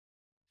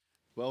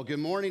Well, good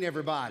morning,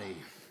 everybody.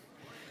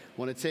 I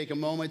want to take a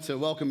moment to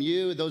welcome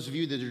you, those of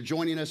you that are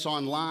joining us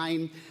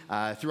online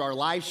through our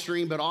live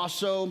stream, but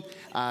also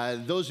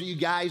those of you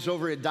guys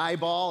over at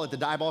Diboll, at the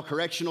Diboll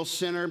Correctional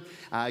Center.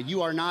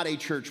 You are not a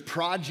church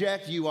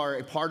project. You are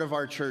a part of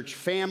our church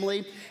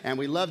family, and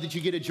we love that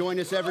you get to join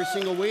us every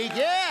single week.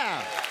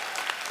 Yeah!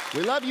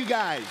 We love you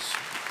guys.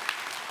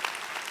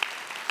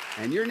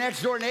 And your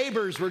next door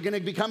neighbors, we're going to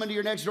be coming to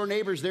your next door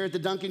neighbors there at the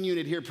Duncan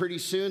unit here pretty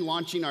soon,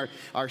 launching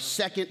our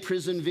second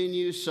prison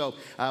venue. So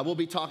we'll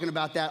be talking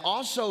about that.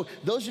 Also,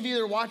 those of you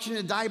that are watching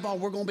at Diboll,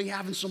 we're going to be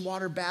having some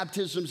water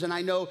baptisms. And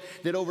I know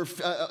that over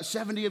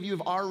 70 of you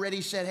have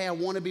already said, hey, I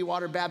want to be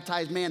water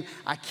baptized. Man,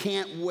 I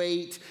can't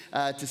wait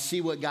to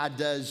see what God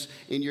does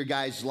in your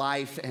guys'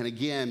 life. And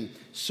again,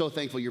 so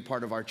thankful you're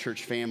part of our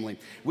church family.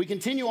 We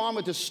continue on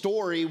with the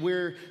story.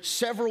 We're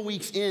several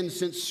weeks in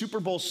since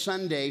Super Bowl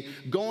Sunday,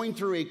 going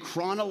through a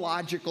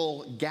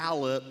chronological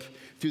gallop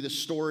through the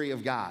story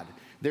of God.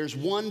 There's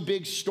one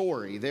big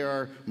story. There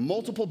are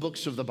multiple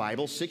books of the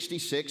Bible,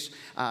 66.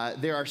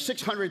 There are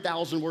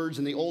 600,000 words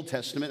in the Old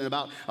Testament and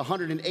about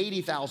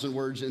 180,000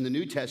 words in the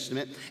New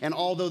Testament. And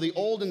although the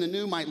Old and the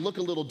New might look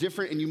a little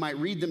different and you might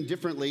read them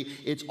differently,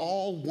 it's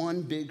all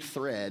one big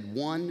thread,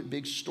 one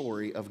big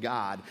story of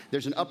God.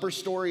 There's an upper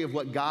story of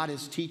what God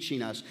is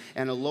teaching us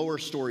and a lower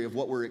story of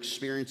what we're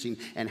experiencing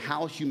and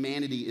how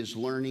humanity is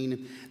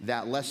learning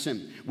that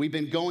lesson. We've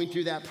been going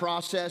through that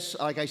process,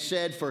 like I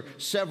said, for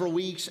several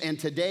weeks, and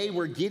today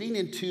we're getting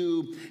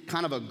into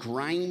kind of a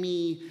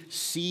grimy,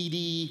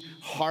 seedy,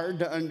 hard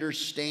to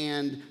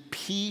understand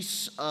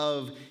piece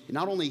of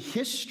not only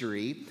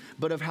history,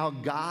 but of how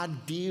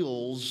God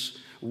deals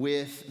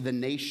with the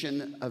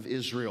nation of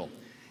Israel.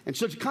 And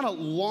so to kind of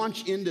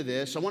launch into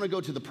this, I want to go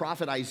to the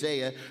prophet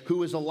Isaiah, who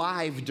was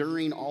alive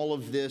during all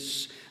of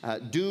this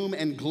doom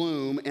and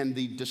gloom and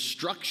the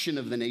destruction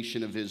of the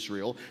nation of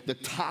Israel, the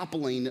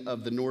toppling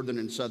of the northern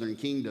and southern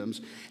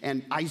kingdoms.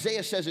 And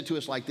Isaiah says it to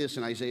us like this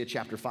in Isaiah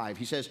chapter 5.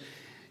 He says,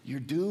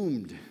 you're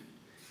doomed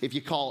if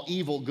you call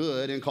evil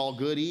good and call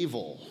good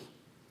evil.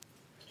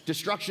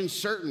 Destruction's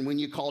certain when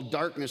you call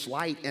darkness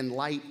light and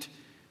light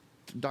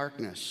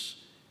darkness.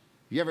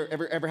 You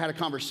ever had a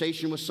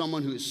conversation with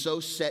someone who is so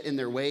set in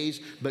their ways,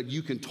 but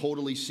you can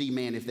totally see,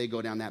 man, if they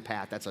go down that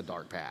path, that's a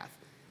dark path.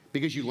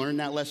 Because you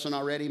learned that lesson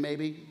already,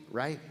 maybe,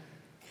 right?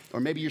 Or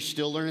maybe you're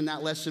still learning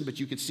that lesson, but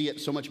you can see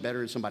it so much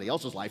better in somebody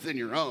else's life than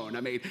your own.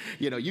 I mean,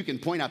 you can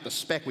point out the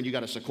speck when you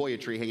got a sequoia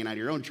tree hanging out of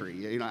your own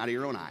tree, out of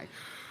your own eye.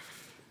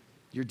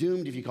 You're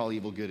doomed if you call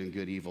evil good and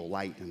good evil,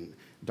 light and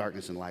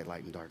darkness and light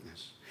and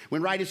darkness.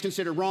 When right is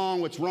considered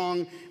wrong, what's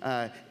wrong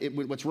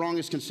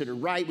is considered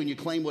right. When you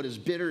claim what is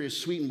bitter is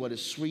sweet and what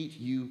is sweet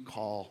you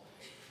call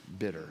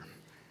bitter.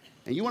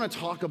 And you want to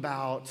talk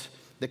about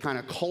the kind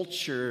of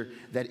culture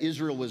that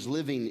Israel was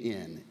living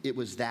in. It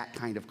was that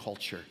kind of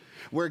culture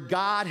where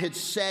God had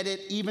said it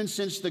even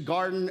since the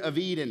Garden of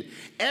Eden.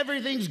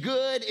 Everything's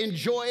good,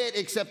 enjoy it,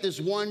 except this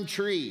one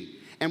tree.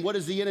 And what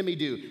does the enemy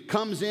do?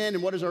 Comes in,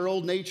 and what does our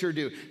old nature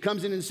do?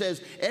 Comes in and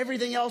says,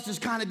 everything else is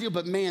kind of deal,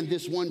 but man,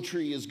 this one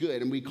tree is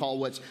good. And we call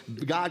what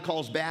God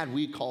calls bad,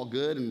 we call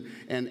good.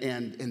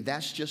 And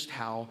that's just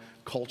how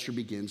culture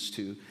begins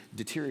to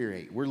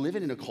deteriorate. We're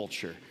living in a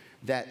culture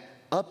that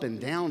up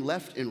and down,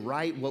 left and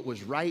right, what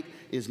was right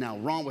is now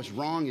wrong. What's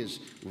wrong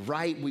is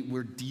right.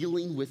 We're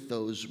dealing with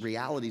those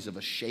realities of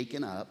a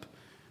shaken up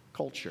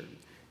culture.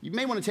 You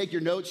may want to take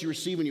your notes you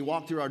receive when you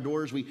walk through our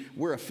doors.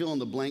 We're a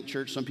fill-in-the-blank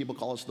church. Some people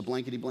call us the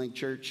blankety-blank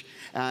church.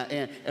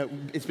 And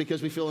it's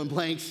because we fill in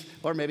blanks,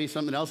 or maybe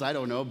something else, I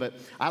don't know. But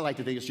I like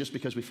to think it's just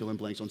because we fill in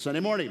blanks on Sunday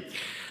morning.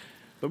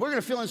 But we're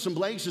going to fill in some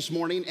blanks this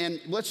morning,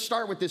 and let's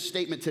start with this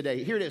statement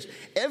today. Here it is.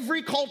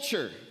 Every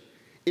culture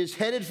is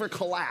headed for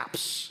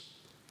collapse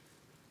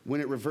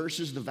when it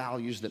reverses the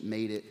values that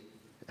made it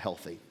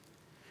healthy.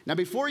 Now,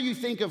 before you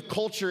think of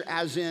culture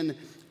as in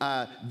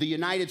the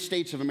United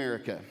States of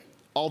America,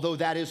 although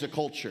that is a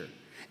culture.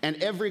 And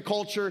every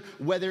culture,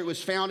 whether it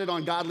was founded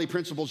on godly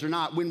principles or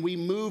not, when we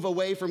move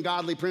away from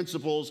godly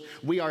principles,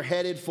 we are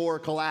headed for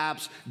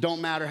collapse.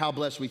 Don't matter how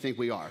blessed we think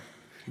we are.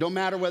 Don't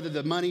matter whether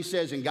the money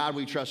says in God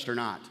we trust or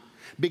not.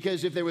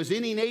 Because if there was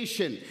any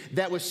nation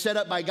that was set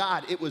up by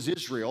God, it was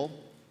Israel.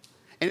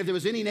 And if there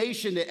was any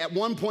nation that at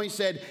one point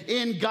said,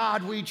 in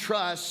God we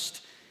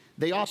trust,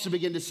 they also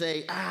begin to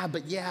say,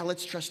 but yeah,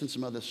 let's trust in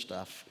some other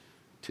stuff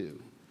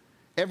too.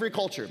 Every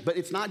culture, but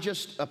it's not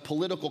just a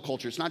political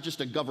culture. It's not just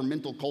a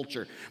governmental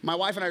culture. My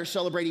wife and I are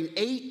celebrating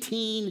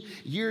 18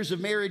 years of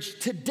marriage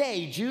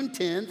today, June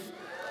 10th.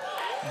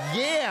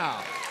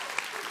 Yeah.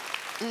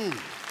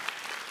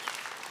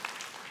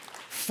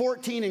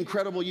 14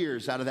 incredible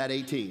years out of that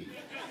 18.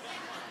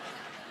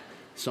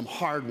 Some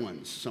hard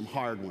ones.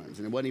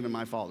 And it wasn't even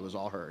my fault. It was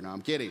all her. No,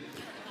 I'm kidding.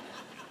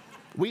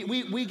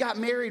 We got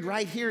married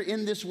right here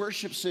in this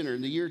worship center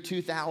in the year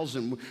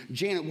 2000.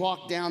 Janet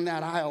walked down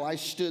that aisle. I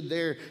stood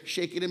there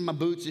shaking in my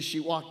boots as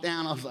she walked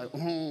down. I was like,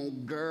 oh,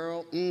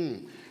 girl.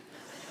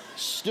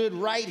 Stood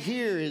right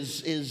here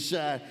as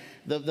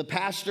The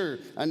pastor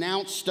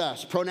pronounced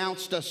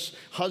us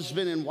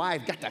husband and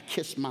wife. Got to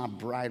kiss my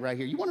bride right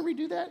here. You want to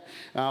redo that?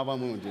 I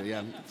won't do it,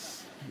 yeah.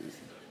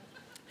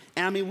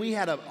 And I mean, we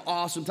had an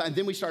awesome time.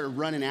 Then we started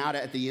running out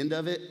at the end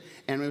of it.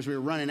 And as we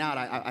were running out,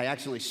 I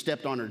accidentally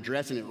stepped on her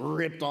dress and it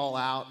ripped all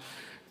out.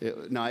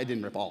 No, it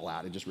didn't rip all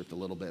out. It just ripped a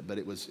little bit. But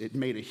it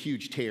made a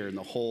huge tear in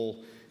the whole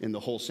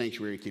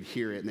sanctuary. You could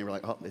hear it. And they were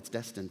like, oh, it's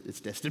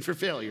destined for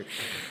failure.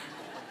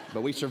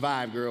 But we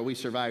survived, girl. We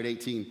survived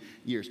 18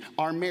 years.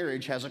 Our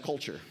marriage has a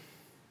culture.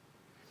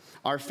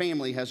 Our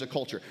family has a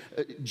culture.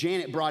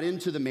 Janet brought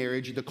into the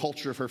marriage the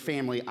culture of her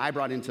family. I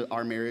brought into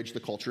our marriage the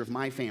culture of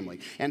my family.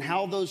 And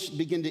how those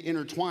begin to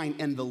intertwine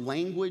and the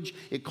language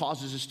it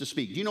causes us to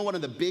speak. Do you know one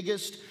of the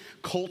biggest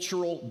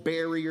cultural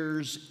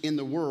barriers in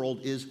the world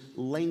is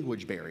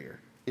language barrier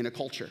in a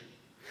culture?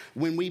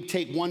 When we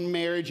take one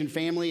marriage and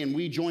family and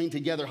we join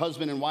together,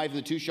 husband and wife, and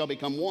the two shall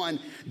become one,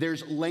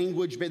 there's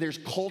language, there's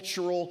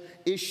cultural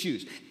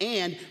issues.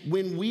 And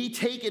when we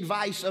take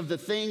advice of the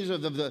things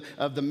of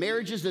the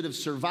marriages that have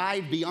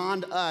survived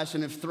beyond us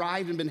and have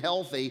thrived and been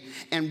healthy,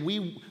 and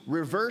we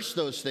reverse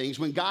those things,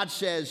 when God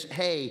says,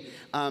 hey,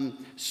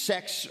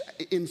 sex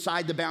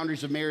inside the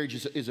boundaries of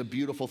marriage is a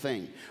beautiful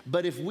thing.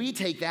 But if we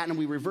take that and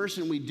we reverse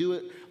it and we do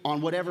it on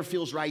whatever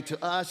feels right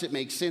to us, it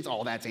makes sense.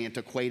 Oh, that's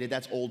antiquated.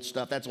 That's old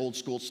stuff. That's old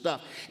school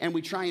stuff. And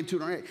we try and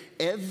tune it.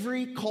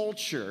 Every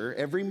culture,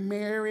 every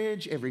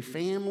marriage, every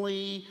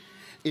family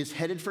is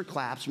headed for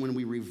collapse when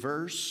we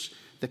reverse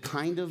the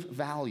kind of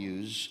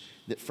values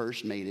that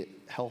first made it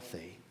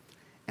healthy.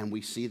 And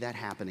we see that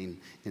happening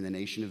in the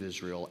nation of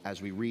Israel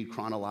as we read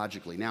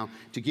chronologically. Now,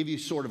 to give you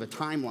sort of a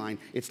timeline,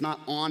 it's not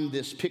on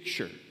this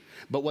picture.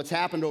 But what's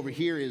happened over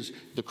here is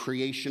the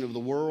creation of the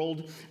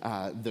world,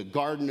 the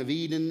Garden of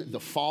Eden, the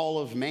fall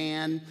of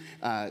man,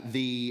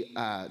 the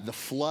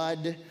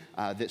flood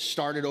that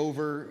started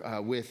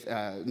over with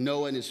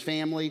Noah and his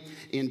family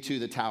into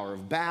the Tower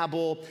of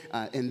Babel.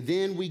 And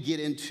then we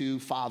get into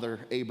Father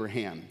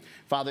Abraham.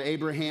 Father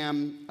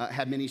Abraham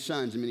had many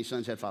sons, and many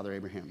sons had Father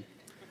Abraham.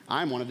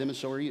 I'm one of them, and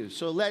so are you.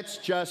 So let's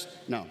just,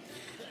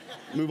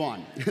 move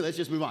on. Let's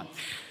just move on.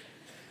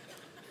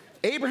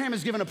 Abraham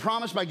is given a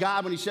promise by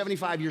God when he's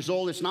 75 years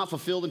old. It's not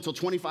fulfilled until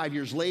 25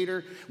 years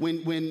later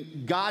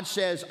when God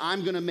says,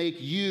 I'm going to make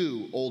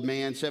you, old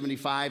man,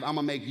 75, I'm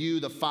going to make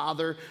you the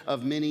father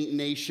of many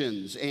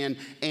nations. And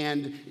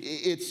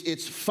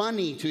it's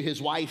funny to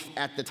his wife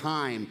at the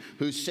time,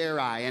 who's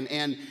Sarai.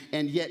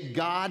 And yet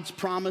God's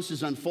promise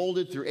is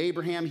unfolded through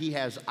Abraham. He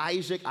has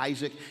Isaac.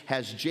 Isaac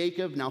has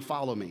Jacob. Now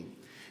follow me.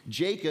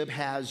 Jacob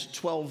has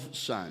 12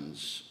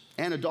 sons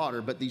and a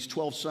daughter, but these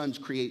 12 sons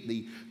create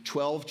the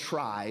 12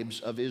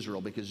 tribes of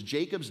Israel because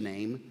Jacob's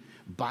name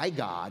by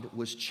God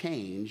was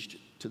changed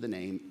to the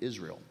name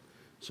Israel.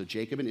 So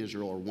Jacob and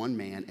Israel are one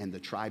man, and the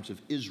tribes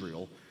of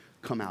Israel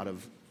come out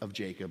of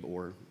Jacob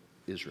or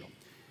Israel.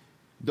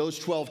 Those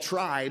 12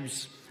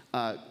 tribes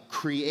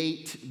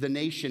create the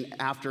nation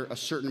after a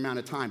certain amount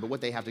of time. But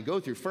what they have to go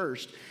through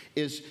first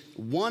is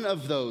one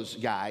of those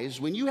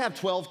guys, when you have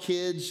 12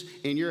 kids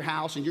in your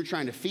house and you're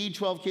trying to feed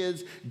 12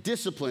 kids,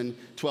 discipline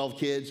 12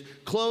 kids,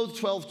 clothe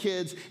 12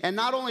 kids, and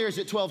not only is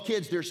it 12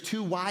 kids, there's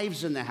 2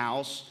 wives in the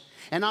house.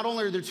 And not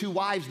only are there 2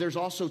 wives, there's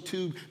also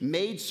 2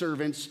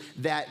 maidservants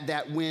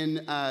that when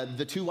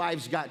the 2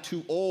 wives got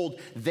too old,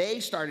 they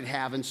started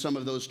having some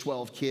of those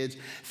 12 kids.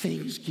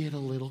 Things get a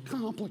little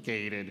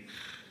complicated.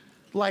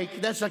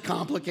 Like, that's a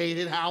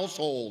complicated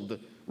household,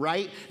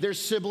 right? There's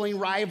sibling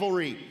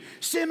rivalry.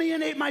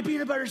 Simeon ate my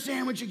peanut butter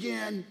sandwich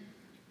again.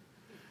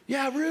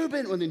 Yeah,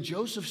 Reuben. Well, then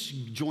Joseph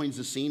joins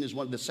the scene as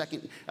one of the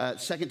second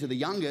to the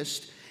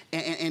youngest.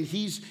 And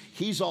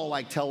he's all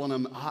like telling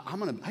them,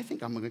 I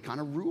think I'm gonna kind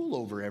of rule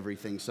over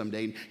everything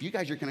someday. You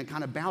guys are gonna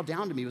kind of bow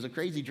down to me. It was a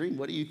crazy dream.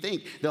 What do you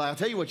think? They're like, I'll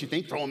tell you what you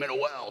think. Throw him in a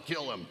well,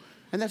 kill him.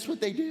 And that's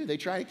what they do. They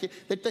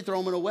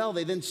throw him in a well.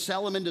 They then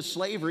sell him into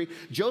slavery.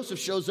 Joseph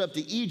shows up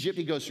to Egypt.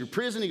 He goes through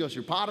prison. He goes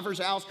through Potiphar's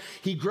house.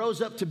 He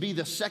grows up to be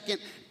the second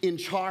in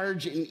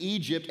charge in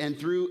Egypt. And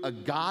through a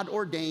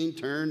God-ordained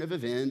turn of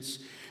events,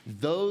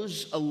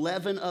 those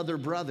 11 other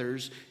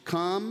brothers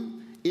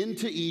come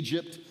into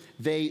Egypt.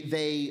 They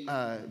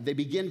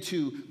begin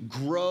to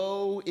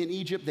grow in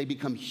Egypt. They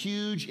become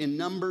huge in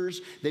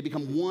numbers. They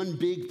become one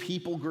big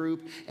people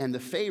group. And the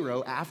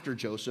Pharaoh, after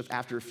Joseph,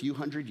 after a few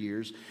hundred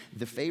years,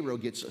 the Pharaoh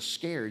gets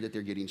scared that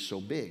they're getting so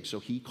big.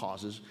 So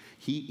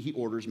he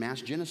orders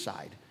mass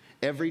genocide.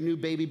 Every new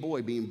baby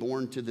boy being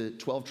born to the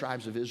 12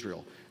 tribes of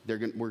Israel, we're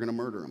going to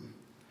murder them.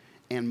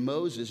 And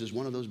Moses is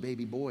one of those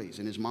baby boys.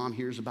 And his mom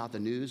hears about the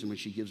news. And when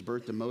she gives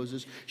birth to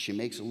Moses, she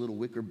makes a little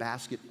wicker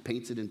basket,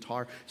 paints it in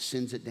tar,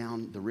 sends it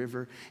down the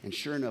river. And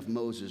sure enough,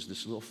 Moses,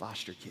 this little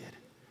foster kid,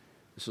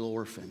 this little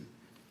orphan,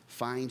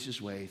 finds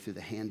his way through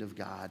the hand of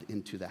God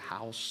into the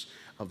house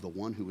of the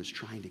one who was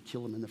trying to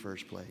kill him in the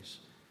first place.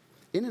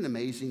 Isn't it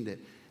amazing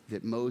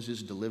that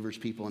Moses delivers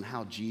people, and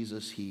how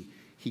Jesus, he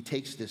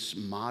takes this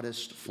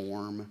modest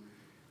form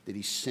that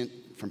he sent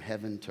from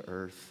heaven to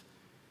earth.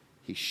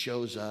 He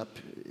shows up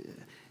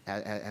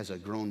as a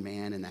grown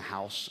man in the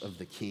house of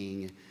the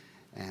king,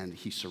 and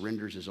he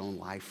surrenders his own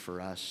life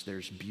for us.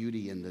 There's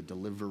beauty in the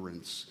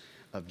deliverance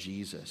of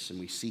Jesus, and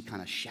we see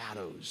kind of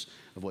shadows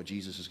of what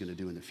Jesus is going to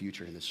do in the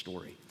future in this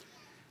story.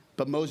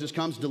 But Moses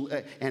comes,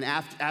 and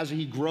as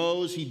he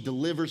grows, he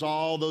delivers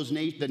all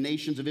the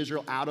nations of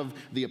Israel out of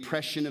the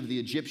oppression of the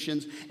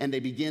Egyptians, and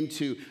they begin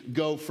to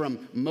go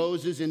from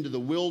Moses into the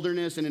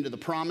wilderness and into the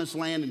promised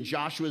land, and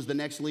Joshua is the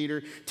next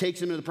leader,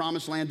 takes them to the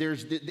promised land.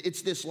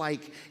 It's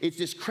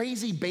this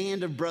crazy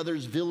band of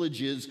brothers,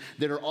 villages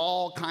that are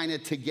all kind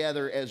of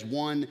together as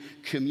one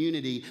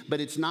community, but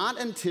it's not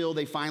until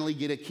they finally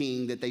get a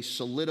king that they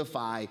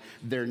solidify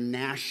their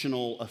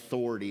national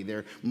authority.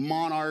 Their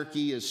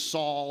monarchy is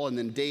Saul and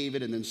then David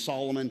and then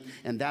Solomon,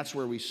 and that's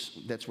where we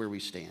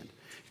stand.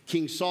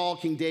 King Saul,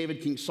 King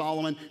David, King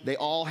Solomon, they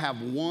all have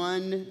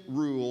one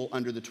rule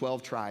under the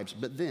 12 tribes.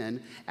 But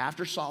then,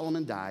 after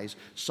Solomon dies,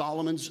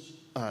 Solomon's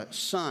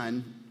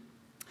son,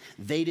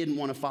 they didn't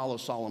want to follow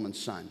Solomon's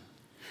son.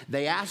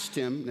 They asked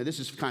him, now this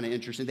is kind of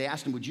interesting, they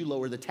asked him, would you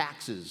lower the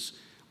taxes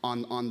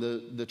on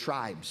the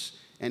tribes?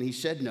 And he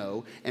said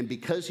no, and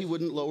because he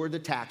wouldn't lower the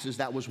taxes,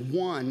 that was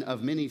one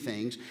of many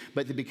things,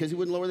 but because he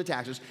wouldn't lower the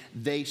taxes,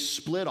 they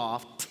split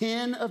off.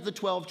 10 of the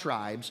 12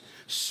 tribes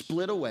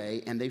split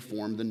away, and they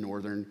formed the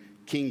northern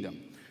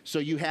kingdom. So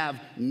you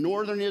have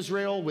northern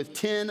Israel with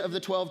 10 of the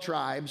 12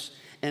 tribes,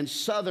 and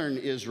southern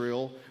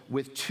Israel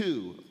with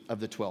 2 of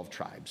the 12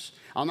 tribes.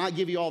 I'll not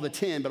give you all the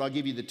 10, but I'll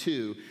give you the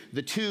 2.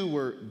 The 2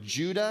 were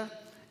Judah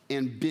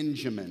and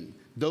Benjamin.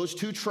 Those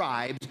 2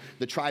 tribes,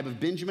 the tribe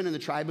of Benjamin and the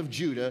tribe of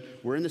Judah,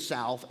 were in the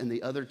south, and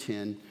the other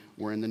 10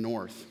 were in the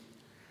north.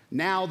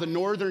 Now the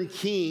northern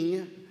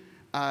king,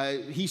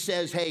 he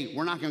says, hey,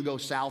 we're not going to go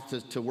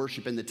south to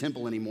worship in the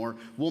temple anymore.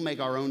 We'll make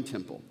our own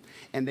temple.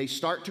 And they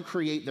start to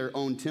create their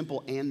own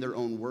temple and their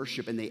own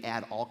worship, and they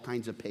add all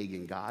kinds of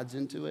pagan gods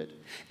into it.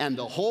 And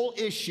the whole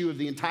issue of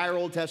the entire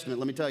Old Testament,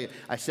 let me tell you,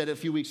 I said it a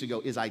few weeks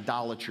ago, is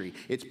idolatry.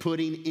 It's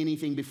putting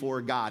anything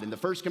before God. And the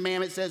first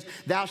commandment says,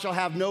 thou shalt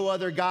have no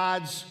other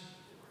gods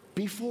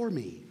before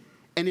me.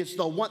 And it's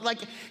the one, like,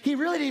 he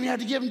really didn't even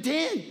have to give them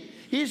 10.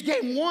 He just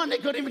gave them 1. They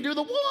couldn't even do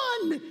the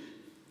 1.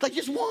 Like,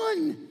 just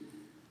 1.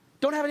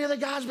 Don't have any other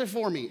gods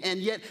before me. And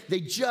yet they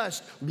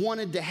just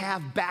wanted to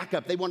have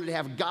backup. They wanted to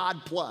have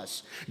God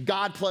plus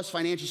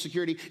financial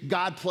security,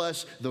 God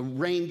plus the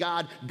rain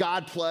God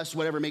plus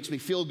whatever makes me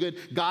feel good,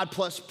 God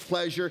plus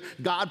pleasure,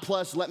 God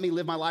plus let me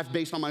live my life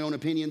based on my own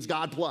opinions,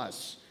 God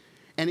plus.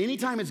 And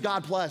anytime it's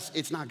God plus,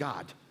 it's not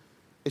God.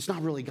 It's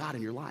not really God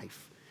in your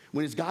life.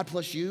 When it's God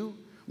plus you,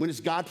 when it's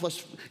God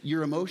plus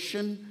your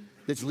emotion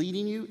that's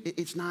leading you,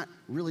 it's not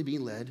really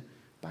being led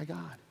by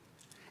God.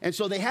 And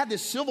so they had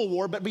this civil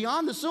war, but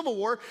beyond the civil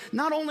war,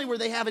 not only were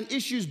they having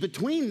issues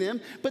between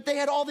them, but they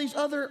had all these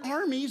other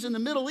armies in the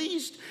Middle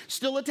East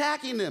still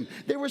attacking them.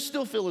 There were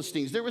still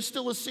Philistines, there were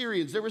still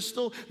Assyrians, there were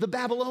still the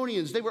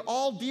Babylonians. They were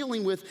all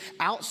dealing with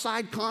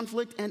outside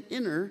conflict and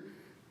inner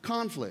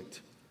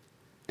conflict.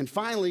 And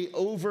finally,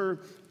 over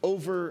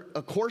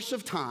a course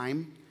of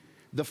time,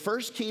 the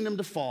first kingdom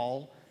to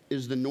fall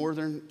is the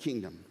northern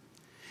kingdom.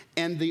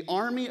 And the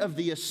army of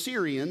the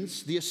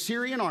Assyrians, the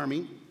Assyrian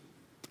army,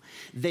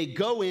 they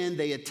go in,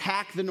 they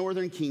attack the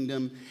northern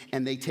kingdom,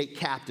 and they take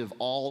captive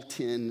all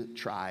 10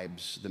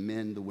 tribes, the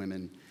men, the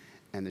women,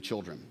 and the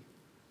children.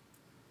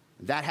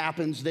 That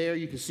happens there,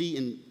 you can see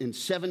in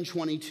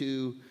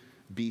 722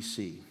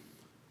 BC.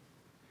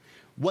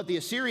 What the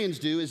Assyrians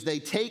do is they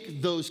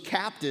take those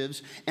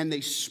captives and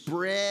they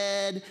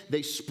spread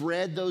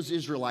those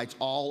Israelites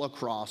all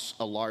across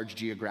a large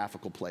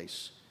geographical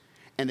place.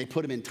 And they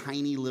put them in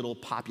tiny little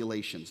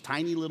populations,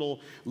 tiny little,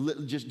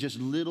 just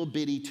little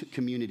bitty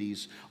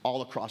communities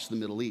all across the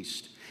Middle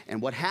East.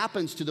 And what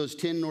happens to those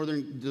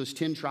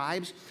 10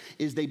 tribes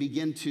is they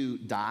begin to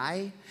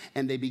die,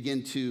 and they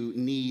begin to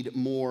need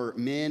more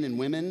men and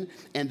women,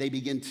 and they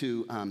begin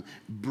to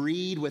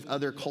breed with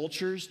other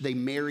cultures. They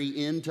marry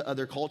into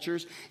other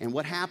cultures. And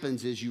what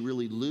happens is you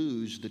really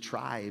lose the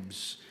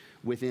tribes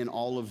within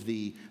all of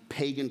the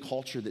pagan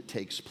culture that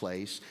takes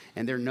place.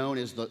 And they're known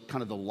as the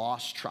kind of the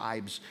lost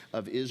tribes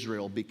of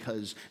Israel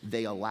because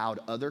they allowed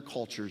other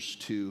cultures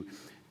to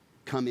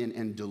come in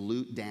and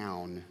dilute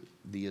down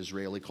the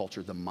Israeli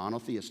culture, the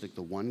monotheistic,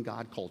 the one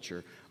God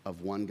culture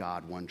of one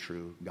God, one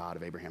true God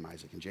of Abraham,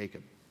 Isaac, and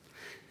Jacob.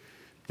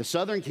 The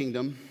southern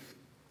kingdom,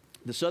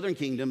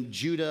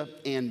 Judah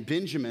and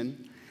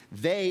Benjamin,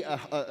 they,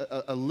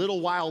 a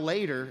little while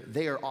later,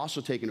 they are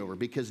also taken over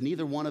because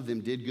neither one of them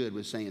did good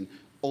with saying,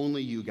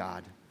 only you,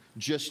 God,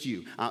 just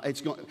you.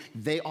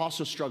 They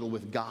also struggle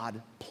with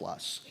God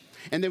plus.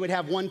 And they would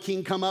have one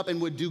king come up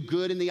and would do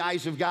good in the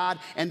eyes of God,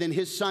 and then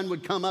his son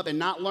would come up and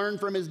not learn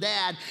from his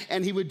dad,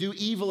 and he would do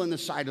evil in the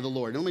sight of the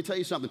Lord. And let me tell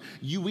you something.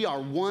 We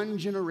are one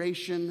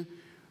generation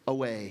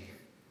away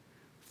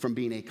from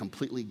being a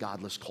completely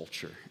godless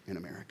culture in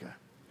America.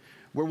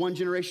 We're one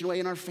generation away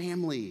in our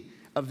family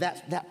of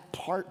that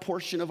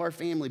portion of our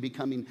family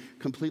becoming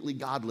completely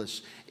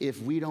godless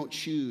if we don't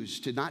choose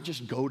to not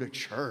just go to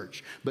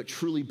church, but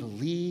truly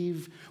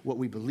believe what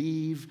we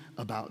believe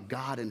about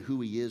God and who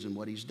he is and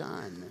what he's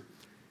done.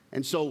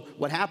 And so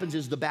what happens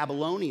is the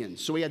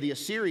Babylonians. So we have the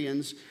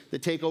Assyrians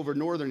that take over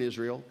northern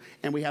Israel,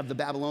 and we have the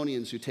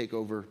Babylonians who take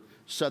over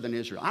southern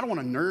Israel. I don't want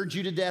to nerd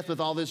you to death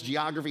with all this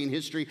geography and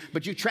history,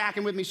 but you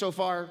tracking with me so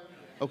far?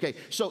 Okay,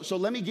 so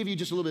let me give you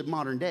just a little bit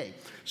modern day.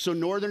 So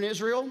northern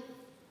Israel,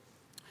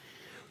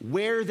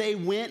 where they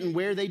went and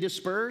where they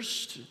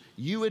dispersed,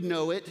 you would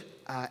know it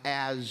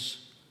as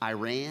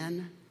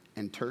Iran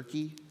and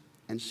Turkey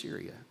and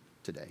Syria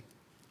today.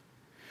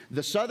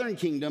 The southern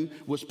kingdom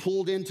was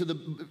pulled into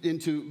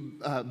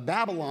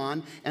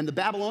Babylon, and the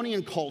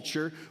Babylonian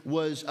culture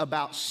was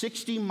about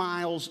 60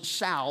 miles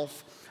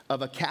south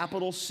of a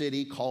capital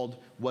city called,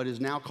 what is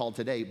now called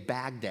today,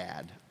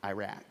 Baghdad,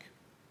 Iraq.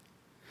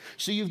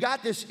 So you've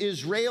got this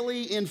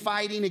Israeli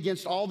infighting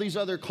against all these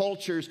other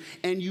cultures,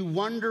 and you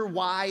wonder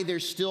why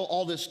there's still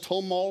all this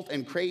tumult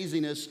and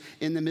craziness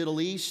in the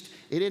Middle East.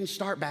 It didn't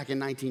start back in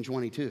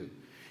 1922.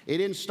 It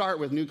didn't start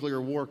with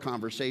nuclear war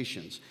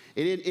conversations.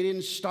 It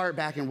didn't start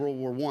back in World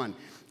War I.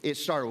 It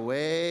started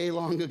way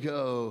long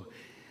ago.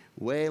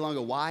 Way long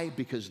ago. Why?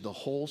 Because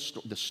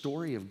the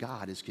story of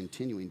God is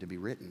continuing to be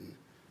written.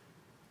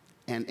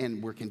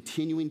 And we're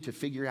continuing to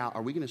figure out,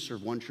 are we going to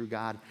serve one true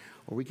God,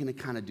 or are we going to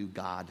kind of do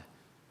God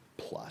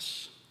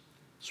plus?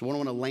 So what I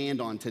want to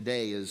land on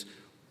today is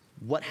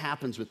what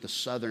happens with the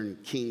southern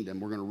kingdom.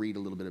 We're going to read a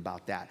little bit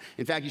about that.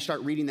 In fact, you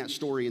start reading that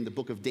story in the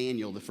book of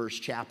Daniel, the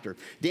first chapter.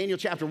 Daniel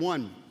chapter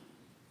 1.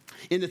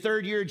 In the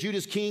third year of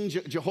Judah's king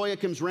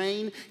Jehoiakim's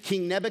reign,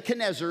 King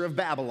Nebuchadnezzar of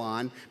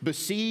Babylon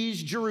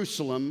besieged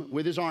Jerusalem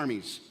with his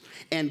armies.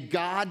 And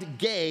God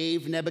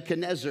gave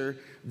Nebuchadnezzar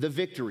the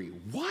victory.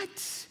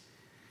 What?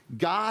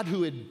 God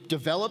who had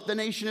developed the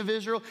nation of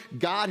Israel,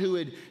 God who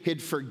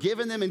had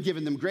forgiven them and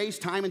given them grace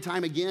time and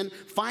time again,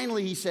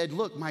 finally he said,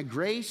 look, my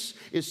grace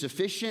is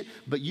sufficient,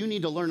 but you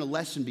need to learn a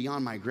lesson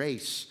beyond my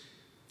grace.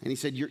 And he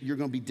said, you're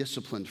going to be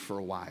disciplined for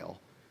a while.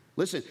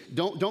 Listen,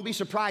 don't be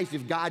surprised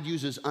if God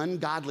uses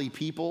ungodly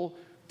people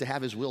to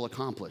have his will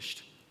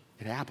accomplished.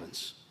 It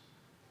happens.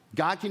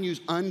 God can use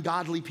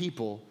ungodly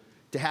people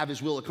to have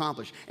his will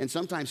accomplished. And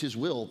sometimes his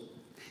will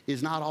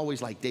is not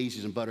always like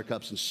daisies and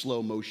buttercups and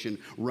slow motion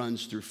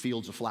runs through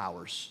fields of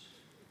flowers.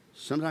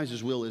 Sometimes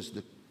his will is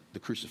the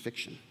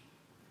crucifixion.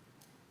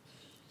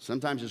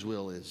 Sometimes his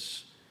will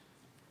is,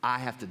 I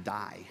have to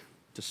die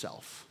to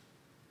self.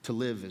 To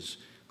live is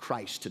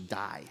Christ, to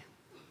die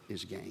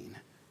is gain.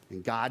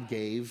 And God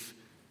gave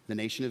the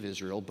nation of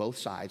Israel, both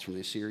sides, from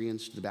the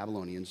Assyrians to the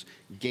Babylonians,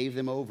 gave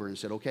them over and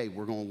said, okay,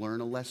 we're going to learn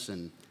a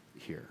lesson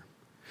here.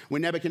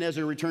 When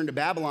Nebuchadnezzar returned to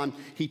Babylon,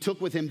 he took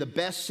with him the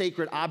best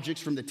sacred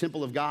objects from the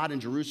temple of God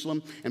in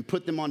Jerusalem and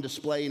put them on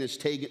display in his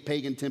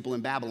pagan temple in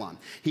Babylon.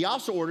 He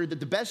also ordered that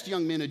the best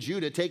young men of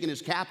Judah, taken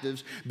as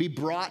captives, be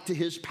brought to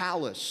his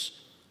palace.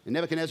 And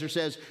Nebuchadnezzar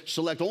says,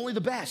 select only the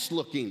best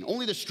looking,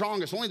 only the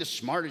strongest, only the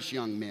smartest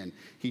young men,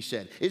 he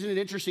said. Isn't it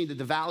interesting that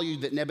the value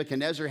that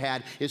Nebuchadnezzar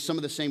had is some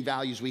of the same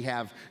values we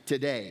have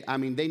today? I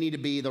mean, they need to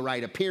be the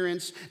right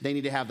appearance, they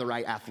need to have the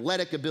right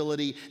athletic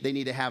ability, they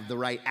need to have the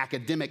right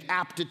academic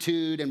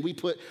aptitude, and we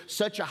put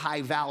such a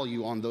high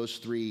value on those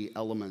three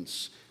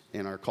elements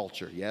in our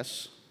culture.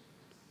 Yes?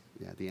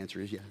 Yeah, the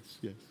answer is yes,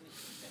 yes.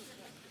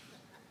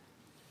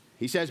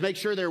 He says, make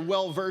sure they're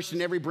well-versed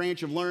in every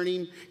branch of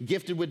learning,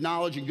 gifted with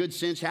knowledge and good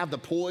sense, have the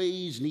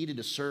poise needed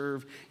to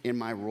serve in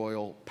my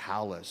royal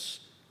palace.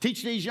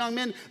 Teach these young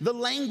men the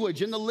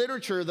language and the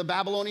literature of the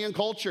Babylonian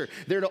culture.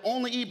 They're to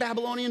only eat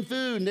Babylonian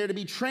food, and they're to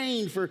be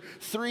trained for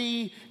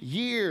 3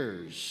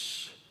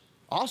 years.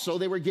 Also,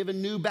 they were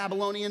given new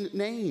Babylonian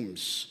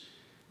names.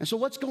 And so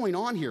what's going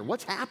on here?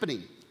 What's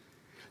happening?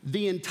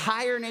 The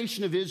entire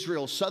nation of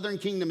Israel, southern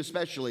kingdom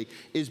especially,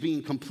 is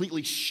being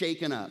completely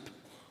shaken up.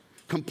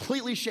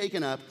 Completely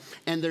shaken up,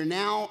 and they're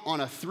now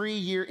on a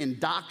 3-year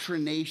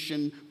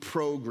indoctrination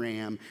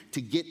program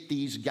to get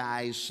these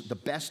guys, the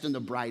best and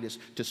the brightest,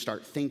 to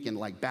start thinking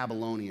like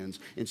Babylonians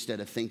instead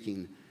of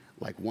thinking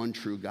like one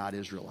true God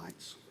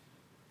Israelites.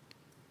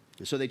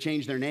 And so they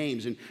changed their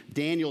names, and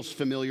Daniel's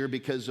familiar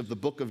because of the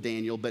book of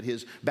Daniel, but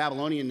his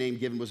Babylonian name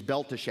given was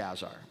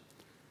Belteshazzar.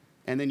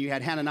 And then you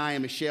had Hananiah,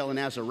 Mishael, and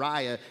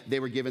Azariah. They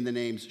were given the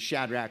names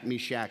Shadrach,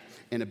 Meshach,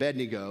 and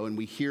Abednego. And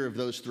we hear of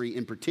those three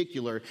in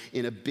particular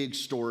in a big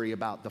story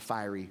about the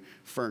fiery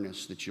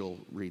furnace that you'll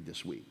read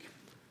this week.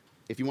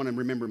 If you want to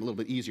remember them a little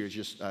bit easier, it's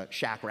just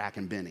Shadrach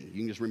and Benny.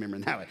 You can just remember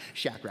them that way.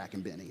 Shadrach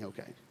and Benny,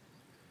 okay.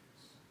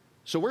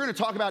 So we're going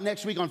to talk about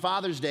next week on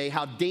Father's Day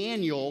how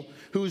Daniel,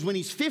 who is when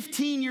he's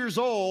 15 years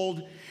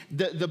old,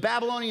 the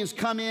Babylonians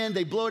come in,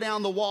 they blow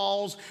down the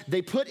walls,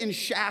 they put in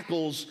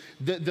shackles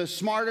the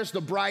smartest,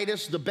 the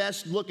brightest, the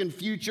best looking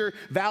future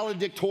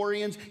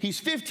valedictorians. He's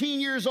 15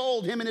 years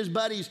old, him and his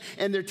buddies,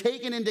 and they're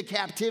taken into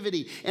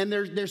captivity. And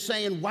they're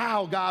saying,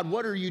 wow, God,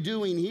 what are you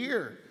doing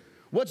here?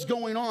 What's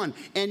going on?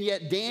 And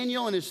yet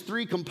Daniel and his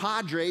 3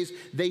 compadres,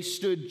 they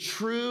stood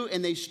true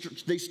and they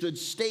stood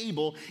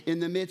stable in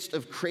the midst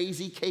of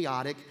crazy,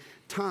 chaotic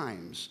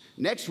times.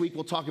 Next week,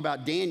 we'll talk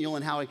about Daniel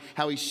and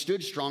how he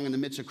stood strong in the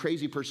midst of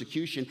crazy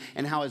persecution,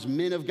 and how as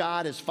men of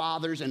God, as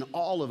fathers, and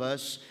all of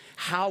us,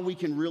 how we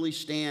can really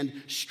stand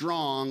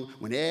strong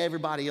when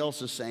everybody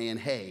else is saying,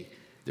 hey,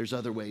 there's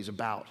other ways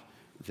about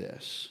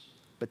this.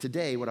 But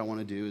today, what I want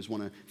to do is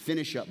want to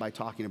finish up by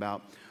talking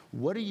about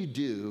what do you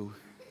do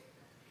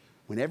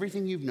when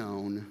everything you've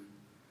known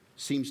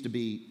seems to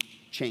be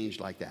changed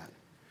like that?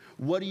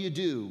 What do you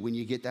do when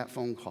you get that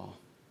phone call?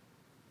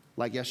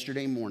 Like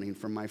yesterday morning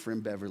from my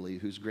friend Beverly,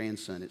 whose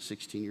grandson at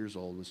 16 years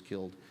old was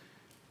killed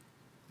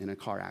in a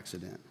car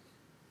accident.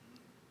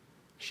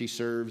 She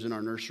serves in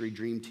our nursery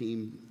dream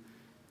team.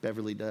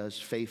 Beverly does,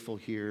 faithful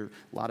here.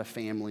 A lot of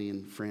family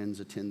and friends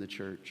attend the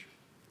church.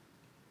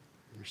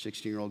 Her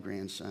 16-year-old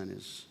grandson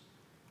is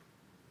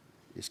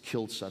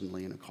killed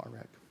suddenly in a car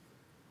wreck.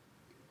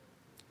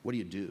 What do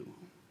you do?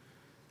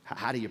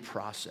 How do you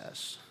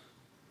process?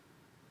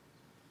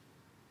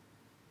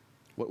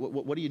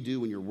 What do you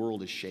do when your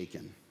world is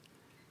shaken?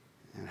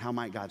 And how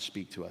might God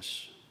speak to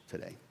us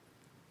today?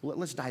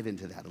 Let's dive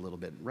into that a little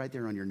bit. Right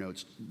there on your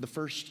notes. The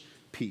first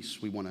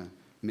piece we want to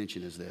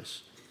mention is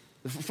this.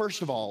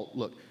 First of all,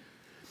 look,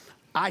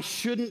 I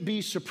shouldn't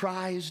be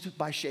surprised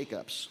by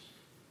shakeups.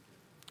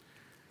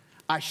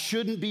 I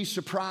shouldn't be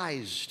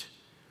surprised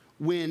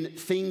when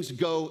things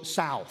go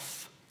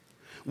south.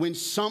 When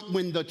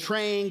the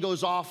train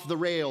goes off the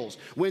rails,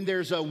 when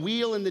there's a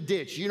wheel in the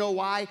ditch. You know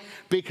why?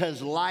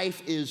 Because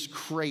life is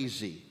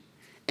crazy.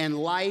 And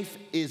life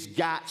is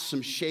got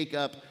some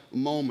shake-up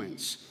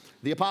moments.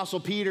 The Apostle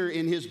Peter,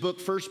 in his book,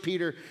 1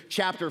 Peter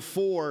chapter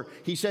 4,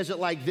 he says it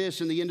like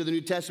this in the end of the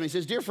New Testament. He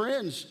says, dear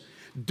friends,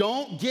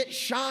 don't get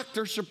shocked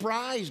or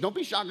surprised. Don't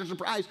be shocked or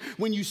surprised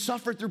when you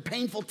suffer through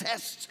painful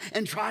tests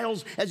and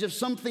trials as if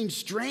something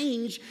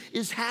strange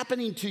is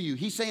happening to you.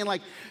 He's saying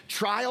like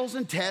trials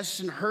and tests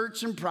and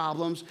hurts and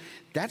problems,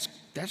 that's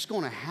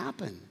going to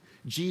happen.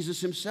 Jesus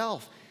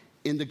himself,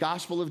 in the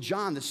Gospel of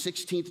John, the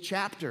 16th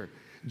chapter,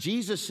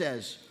 Jesus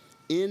says,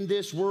 in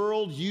this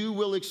world you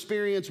will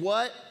experience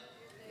what?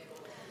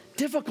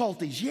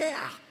 Difficulties,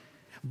 yeah.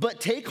 But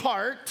take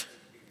heart,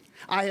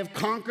 I have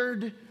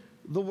conquered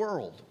the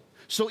world.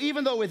 So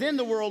even though within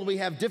the world we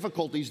have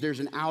difficulties, there's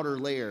an outer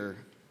layer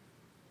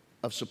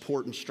of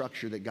support and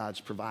structure that God's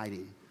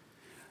providing.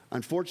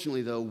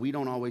 Unfortunately, though, we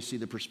don't always see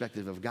the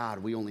perspective of God.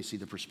 We only see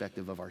the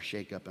perspective of our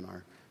shakeup and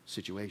our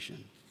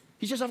situation.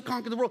 He says, I've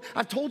conquered the world.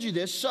 I've told you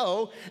this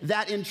so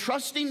that in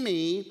trusting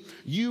me,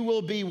 you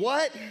will be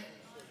what?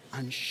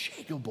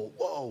 Unshakable.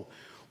 Whoa.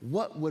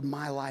 What would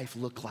my life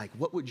look like?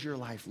 What would your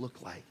life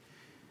look like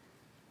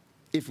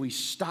if we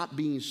stopped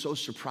being so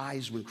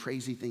surprised when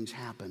crazy things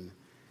happen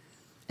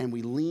and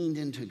we leaned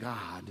into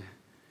God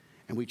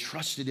and we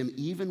trusted him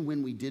even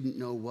when we didn't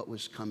know what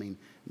was coming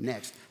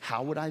next?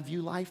 How would I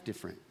view life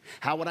different?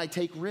 How would I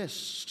take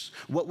risks?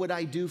 What would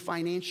I do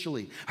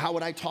financially? How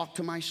would I talk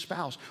to my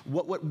spouse?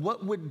 What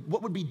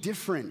would be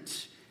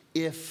different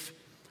if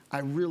I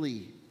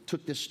really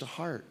took this to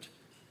heart?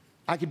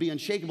 I could be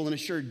unshakable and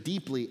assured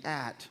deeply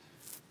at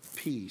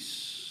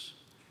peace.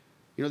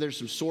 You know, there's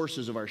some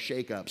sources of our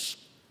shakeups.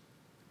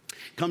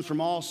 Comes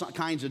from all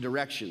kinds of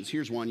directions.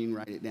 Here's one, you can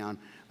write it down.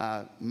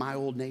 My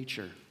old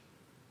nature.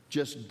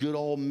 Just good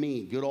old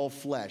me, good old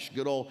flesh,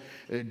 good old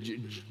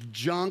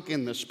junk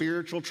in the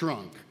spiritual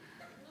trunk.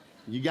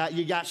 You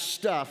got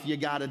stuff you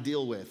got to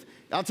deal with.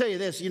 I'll tell you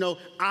this, you know,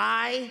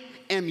 I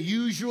am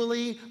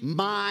usually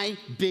my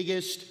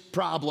biggest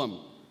problem.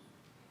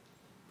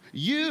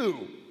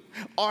 You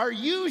are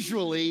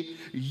usually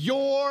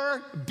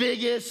your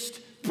biggest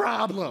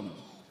problem.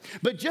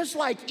 But just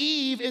like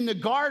Eve in the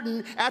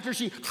garden, after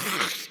she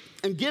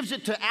and gives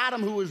it to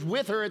Adam, who was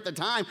with her at the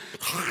time,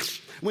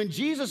 when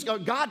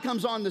God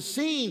comes on the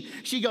scene,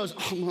 she goes,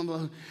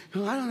 oh,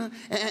 I don't know.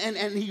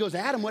 And he goes,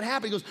 Adam, what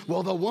happened? He goes,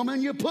 well, the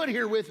woman you put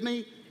here with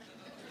me,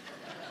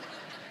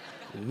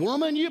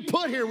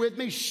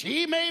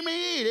 she made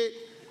me eat it.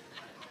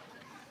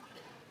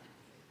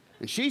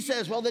 And she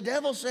says, well, the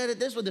devil said it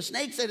this way, the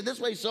snake said it this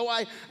way, so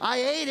I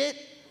ate it.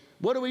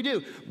 What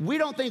do? We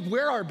don't think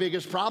we're our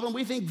biggest problem.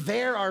 We think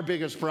they're our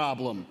biggest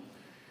problem.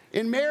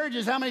 In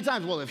marriages, how many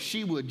times? Well, if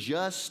she would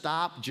just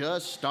stop,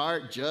 just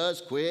start,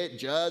 just quit,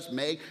 just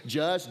make,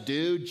 just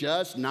do,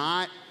 just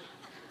not.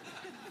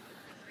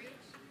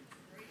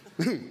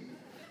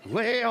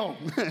 Well,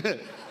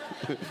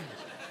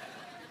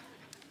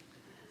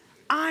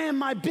 I am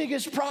my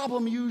biggest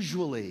problem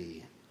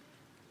usually.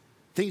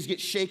 Things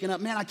get shaken up.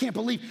 Man, I can't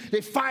believe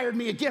they fired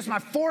me again.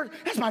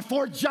 That's my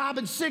fourth job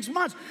in 6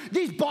 months.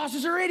 These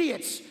bosses are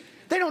idiots.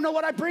 They don't know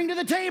what I bring to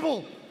the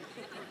table.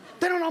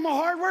 They don't know I'm a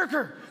hard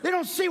worker. They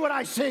don't see what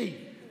I see.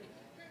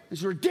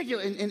 It's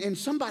ridiculous. And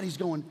somebody's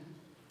going,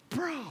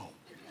 bro,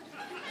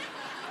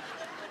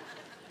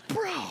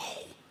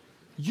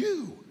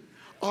 you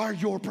are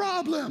your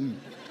problem.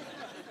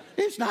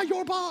 It's not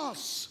your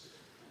boss.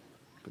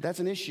 But that's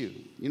an issue.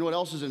 You know what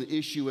else is an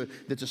issue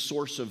that's a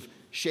source of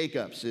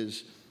shakeups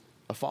is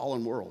a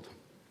fallen world.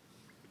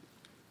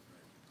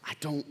 I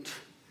don't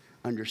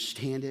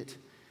understand it,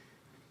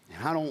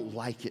 and I don't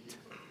like it.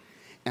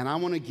 And I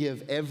want to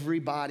give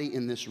everybody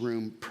in this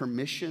room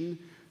permission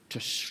to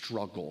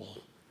struggle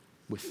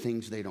with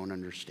things they don't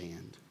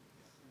understand.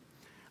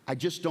 I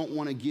just don't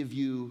want to give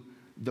you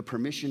the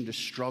permission to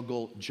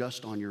struggle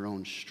just on your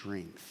own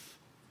strength.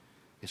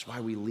 It's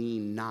why we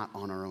lean not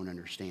on our own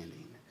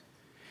understanding.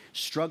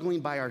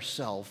 Struggling by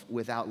ourselves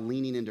without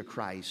leaning into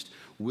Christ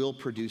will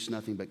produce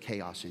nothing but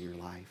chaos in your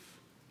life.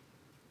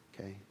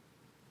 Okay?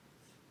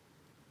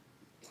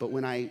 But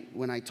when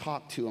I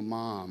talk to a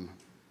mom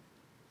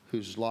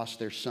who's lost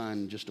their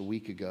son just a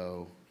week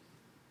ago,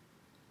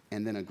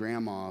 and then a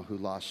grandma who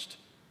lost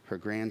her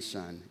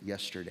grandson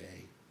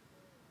yesterday,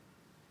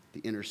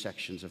 the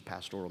intersections of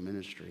pastoral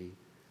ministry,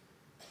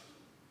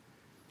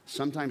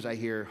 sometimes I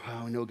hear,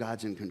 oh, I know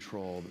God's in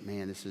control, but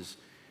man,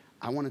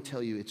 I want to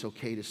tell you it's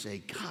okay to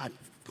say, God,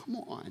 come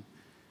on.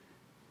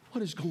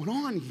 What is going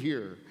on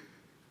here?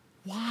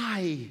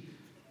 Why?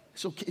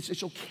 It's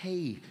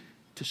okay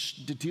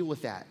to deal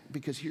with that,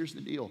 because here's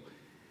the deal.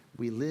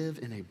 We live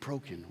in a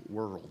broken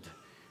world,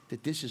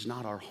 that this is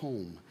not our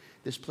home.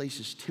 This place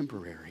is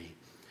temporary.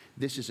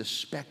 This is a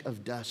speck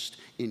of dust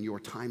in your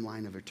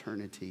timeline of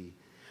eternity.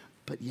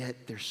 But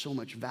yet there's so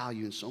much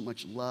value and so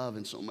much love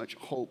and so much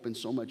hope and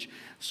so much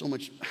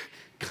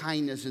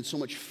kindness and so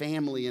much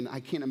family. And I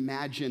can't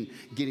imagine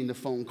getting the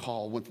phone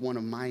call with one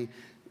of my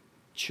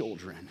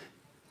children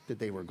that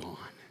they were gone.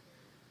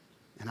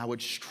 And I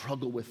would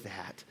struggle with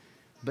that.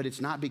 But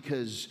it's not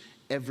because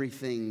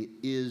everything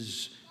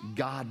is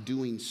God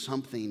doing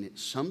something.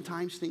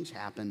 Sometimes things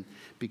happen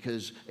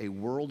because a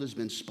world has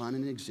been spun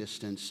in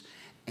existence,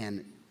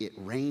 and it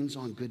rains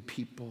on good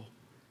people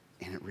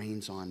and it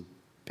rains on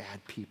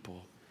bad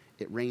people.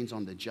 It rains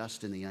on the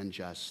just and the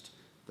unjust,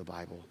 the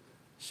Bible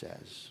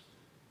says.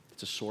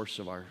 It's a source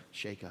of our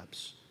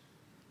shakeups.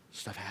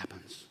 Stuff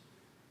happens.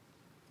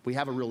 We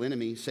have a real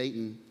enemy,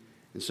 Satan.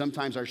 And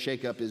sometimes our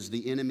shakeup is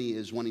the enemy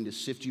is wanting to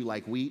sift you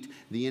like wheat.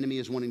 The enemy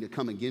is wanting to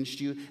come against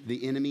you.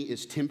 The enemy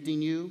is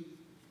tempting you.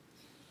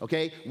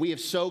 Okay? We have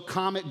so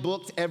comic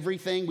booked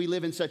everything. We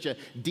live in such a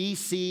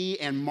DC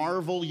and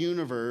Marvel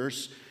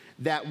universe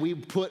that we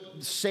put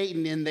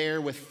Satan in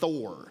there with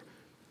Thor.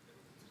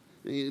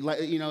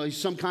 You know, he's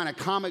some kind of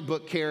comic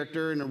book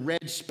character in a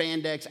red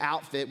spandex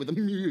outfit with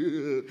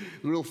a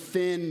real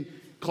thin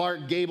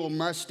Clark Gable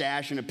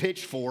mustache and a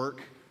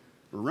pitchfork,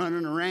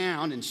 running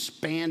around in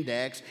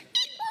spandex.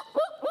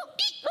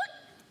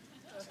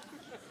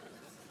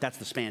 That's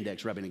the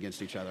spandex rubbing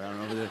against each other.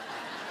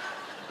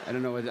 I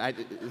don't know.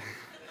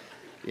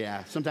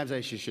 Yeah, sometimes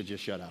I should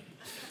just shut up.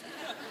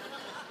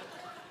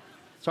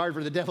 Sorry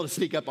for the devil to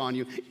sneak up on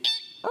you.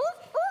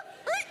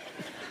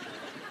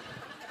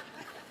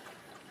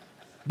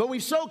 But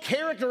we've so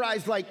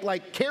characterized,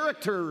 like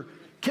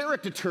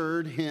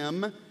caricatured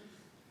him,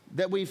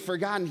 that we've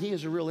forgotten he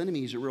is a real enemy,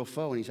 he's a real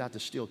foe, and he's out to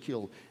steal,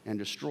 kill, and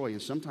destroy.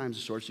 And sometimes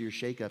the source of your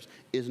shakeups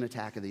is an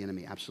attack of the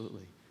enemy,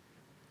 absolutely.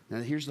 Now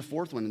here's the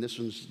fourth one, and this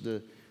one's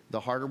the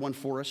harder one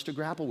for us to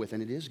grapple with,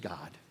 and it is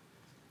God.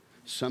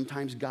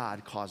 Sometimes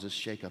God causes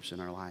shakeups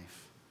in our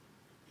life.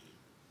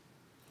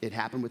 It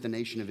happened with the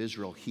nation of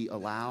Israel. He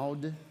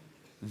allowed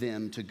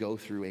them to go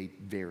through a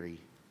very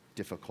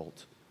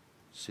difficult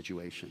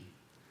situation.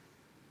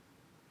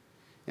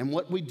 And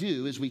what we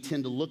do is we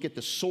tend to look at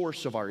the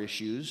source of our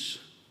issues,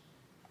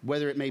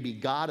 whether it may be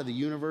God of the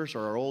universe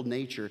or our old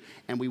nature,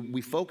 and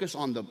we focus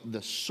on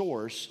the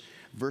source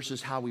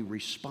versus how we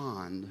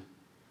respond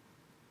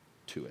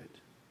to it.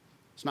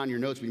 It's not in your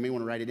notes, but you may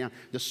want to write it down.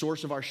 The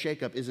source of our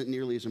shakeup isn't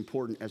nearly as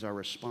important as our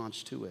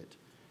response to it.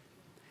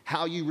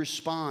 How you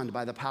respond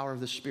by the power of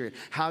the Spirit.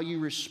 How you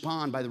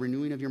respond by the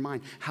renewing of your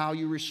mind. How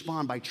you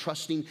respond by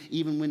trusting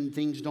even when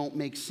things don't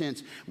make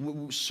sense.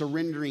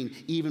 Surrendering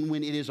even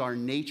when it is our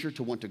nature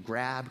to want to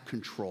grab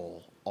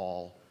control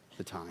all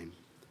the time.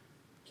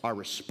 Our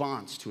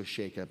response to a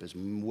shakeup is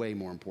way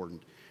more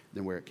important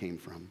than where it came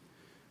from.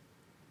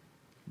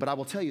 But I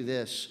will tell you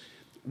this,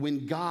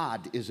 when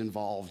God is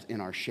involved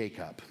in our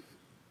shakeup,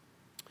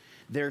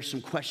 there are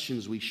some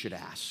questions we should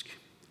ask.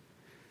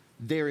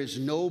 There is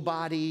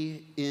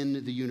nobody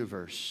in the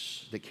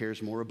universe that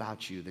cares more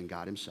about you than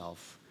God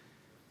himself.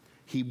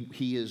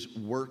 He is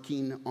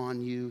working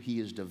on you. He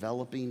is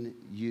developing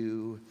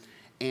you.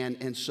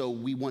 And so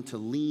we want to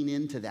lean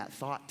into that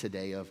thought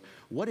today of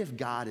what if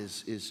God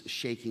is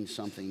shaking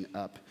something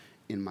up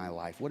in my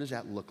life? What does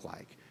that look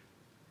like?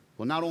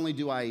 Well, not only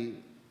do I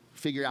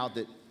figure out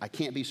that I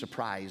can't be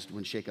surprised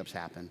when shakeups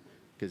happen,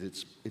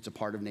 because it's a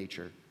part of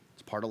nature,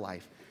 it's part of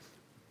life.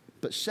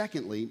 But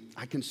secondly,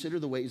 I consider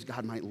the ways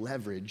God might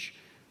leverage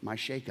my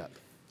shakeup.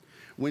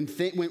 When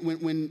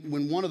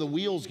one of the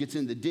wheels gets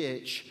in the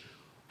ditch,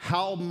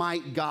 how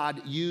might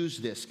God use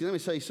this? Let me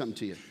tell you something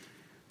to you.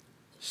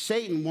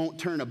 Satan won't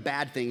turn a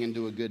bad thing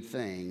into a good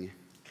thing.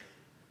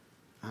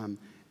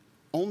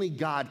 Only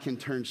God can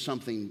turn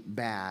something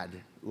bad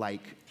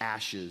like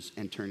ashes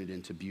and turn it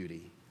into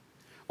beauty.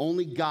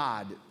 Only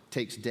God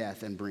takes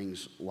death and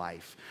brings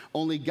life.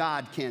 Only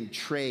God can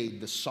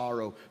trade the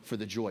sorrow for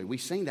the joy. We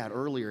sang that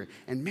earlier,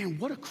 and man,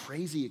 what a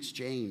crazy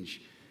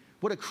exchange.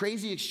 What a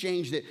crazy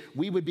exchange that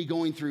we would be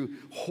going through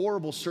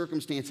horrible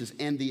circumstances,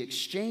 and the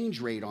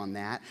exchange rate on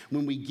that,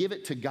 when we give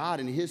it to God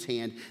in his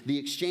hand, the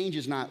exchange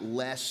is not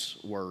less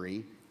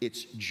worry,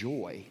 it's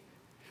joy.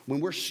 when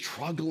we're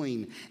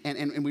struggling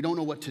and we don't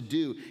know what to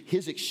do,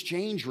 his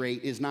exchange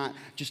rate is not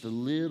just a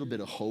little bit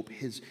of hope.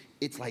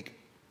 It's like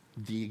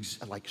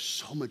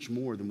so much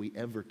more than we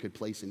ever could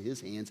place in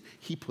his hands.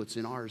 He puts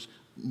in ours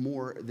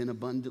more than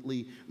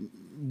abundantly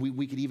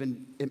we could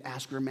even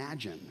ask or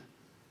imagine.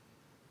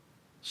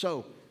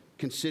 So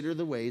consider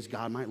the ways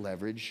God might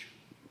leverage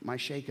my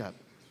shakeup.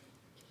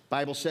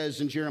 Bible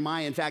says in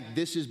Jeremiah, in fact,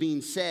 this is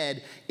being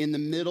said in the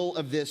middle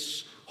of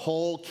this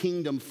whole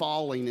kingdom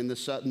falling in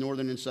the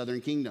northern and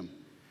southern kingdom.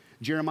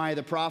 Jeremiah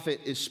the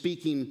prophet is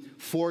speaking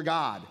for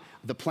God.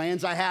 The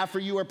plans I have for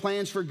you are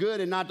plans for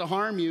good and not to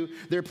harm you.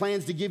 They're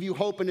plans to give you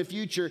hope in the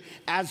future,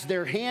 as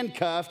they're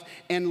handcuffed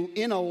and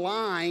in a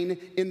line,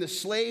 in the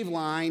slave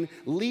line,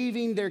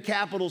 leaving their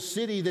capital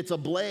city that's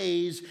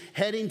ablaze,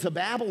 heading to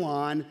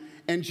Babylon.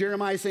 And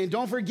Jeremiah is saying,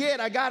 don't forget,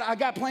 I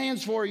got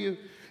plans for you.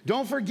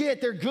 Don't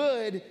forget, they're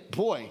good.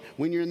 Boy,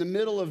 when you're in the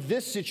middle of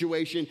this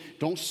situation,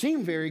 don't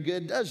seem very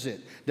good, does it?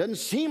 Doesn't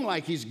seem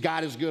like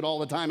God is good all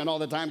the time and all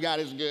the time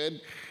God is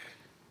good.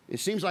 It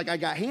seems like I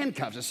got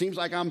handcuffs. It seems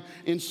like I'm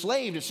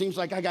enslaved. It seems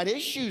like I got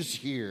issues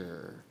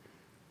here.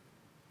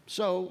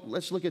 So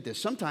let's look at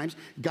this. Sometimes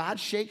God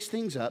shakes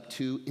things up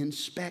to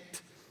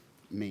inspect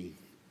me.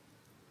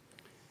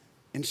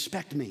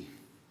 Inspect me.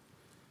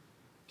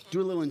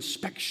 Do a little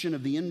inspection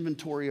of the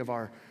inventory of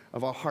our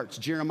hearts.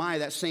 Jeremiah,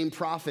 that same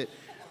prophet,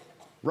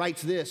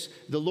 writes this: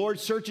 the Lord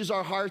searches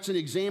our hearts and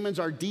examines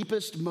our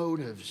deepest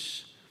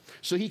motives,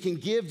 so he can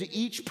give to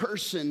each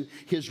person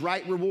his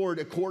right reward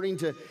according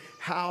to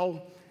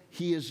how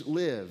he has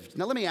lived.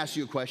 Now let me ask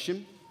you a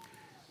question.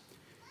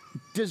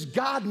 Does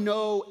God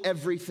know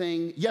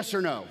everything? Yes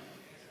or no?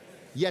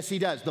 Yes, he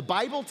does. The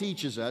Bible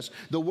teaches us,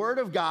 the Word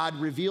of God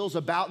reveals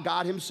about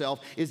God himself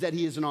is that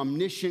he is an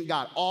omniscient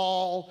God,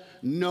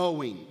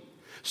 all-knowing.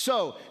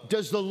 So,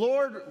 does the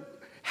Lord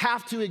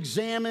have to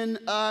examine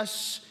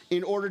us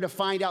in order to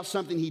find out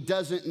something he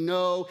doesn't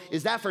know?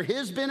 Is that for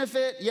his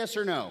benefit? Yes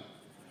or no?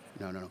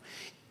 No.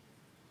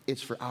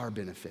 It's for our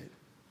benefit.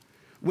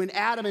 When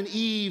Adam and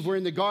Eve were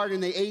in the garden,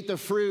 they ate the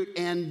fruit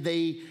and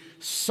they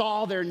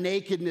saw their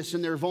nakedness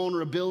and their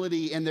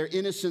vulnerability, and their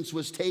innocence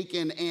was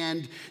taken,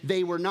 and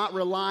they were not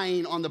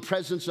relying on the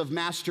presence of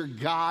Master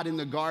God in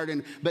the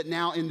garden, but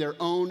now in their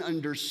own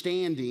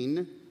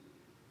understanding,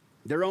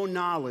 their own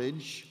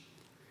knowledge.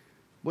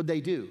 What'd they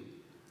do?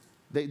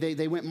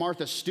 They went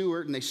Martha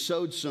Stewart and they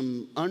sewed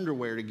some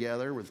underwear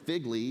together with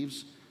fig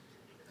leaves.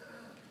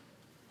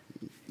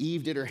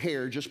 Eve did her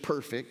hair just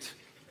perfect.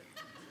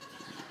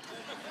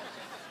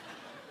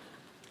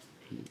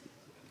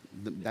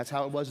 That's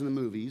how it was in the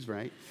movies,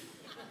 right?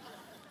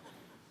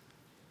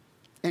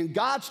 And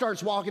God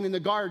starts walking in the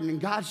garden,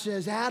 and God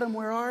says, Adam,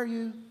 where are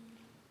you?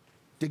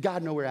 Did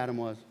God know where Adam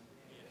was?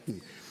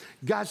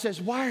 God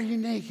says, why are you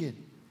naked?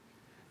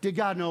 Did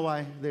God know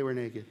why they were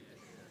naked?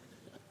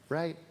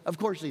 Right? Of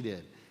course he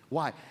did.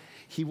 Why?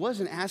 He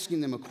wasn't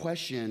asking them a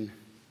question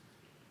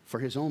for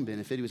his own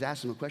benefit. He was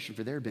asking them a question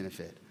for their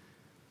benefit.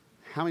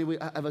 How many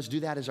of us do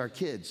that as our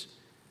kids?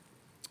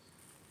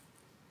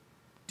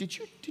 Did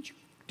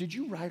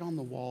you write on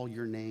the wall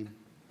your name?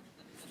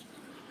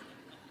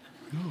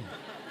 No.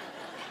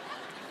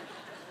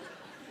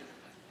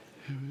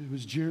 It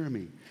was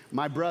Jeremy.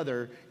 My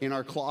brother in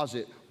our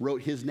closet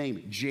wrote his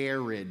name,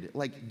 Jared.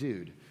 Like,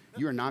 dude,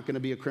 you are not going to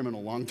be a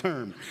criminal long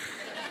term.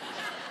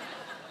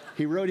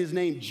 He wrote his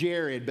name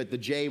Jared, but the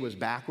J was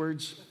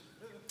backwards.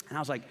 And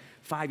I was like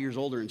 5 years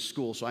older in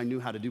school, so I knew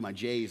how to do my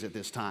J's at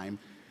this time.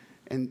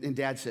 And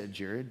Dad said,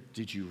 Jared,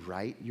 did you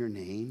write your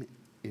name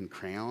in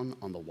crayon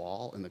on the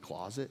wall in the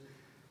closet?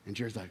 And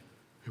Jared's like,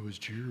 it was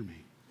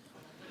Jeremy.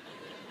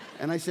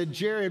 And I said,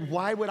 Jared,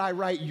 why would I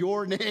write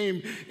your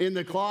name in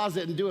the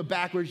closet and do a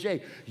backwards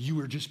J? You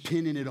were just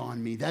pinning it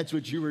on me. That's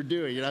what you were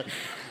doing, you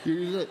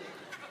know?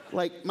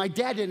 Like, my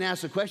dad didn't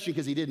ask the question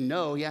because he didn't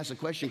know. He asked the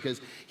question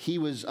because he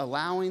was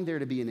allowing there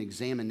to be an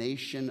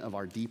examination of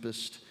our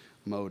deepest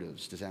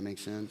motives. Does that make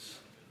sense?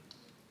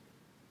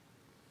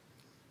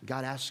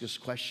 God asks us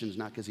questions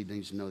not because he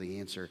needs to know the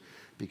answer,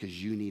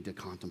 because you need to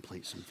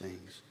contemplate some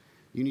things.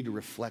 You need to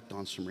reflect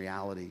on some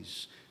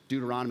realities.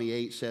 Deuteronomy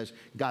 8 says,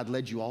 God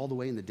led you all the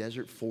way in the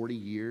desert 40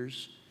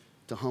 years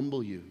to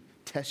humble you,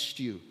 test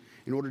you,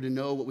 in order to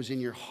know what was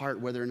in your heart,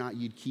 whether or not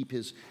you'd keep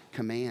his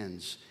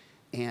commands.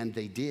 And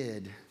they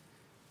did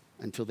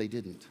until they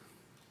didn't.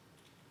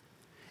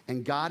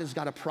 And God has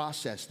got a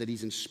process that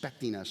he's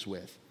inspecting us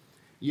with.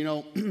 You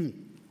know,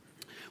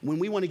 when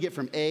we want to get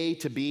from A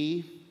to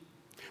B,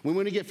 when we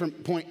want to get from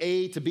point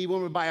A to B,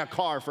 when we buy a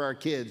car for our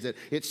kids, that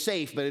it's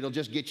safe, but it'll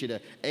just get you to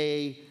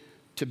A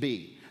to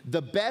B.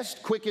 The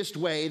best, quickest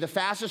way, the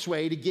fastest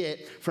way to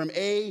get from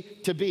A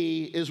to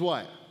B is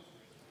what?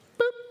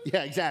 Boop.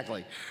 Yeah,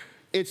 exactly.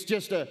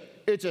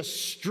 It's a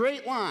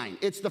straight line.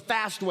 It's the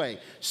fast way.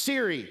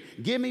 Siri,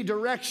 give me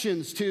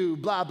directions to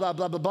blah, blah,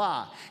 blah, blah,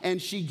 blah.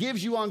 And she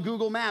gives you on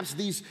Google Maps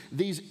these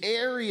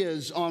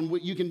areas on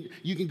what you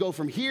can go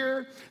from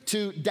here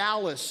to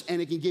Dallas,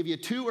 and it can give you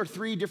 2 or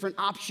 3 different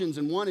options.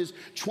 And one is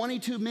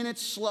 22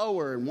 minutes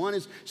slower, and one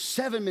is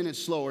 7 minutes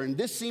slower. And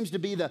this seems to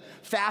be the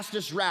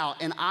fastest route.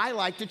 And I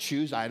like to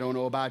choose, I don't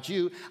know about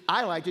you,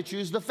 I like to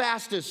choose the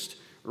fastest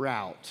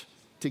route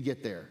to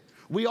get there.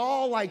 We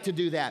all like to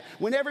do that.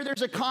 Whenever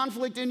there's a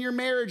conflict in your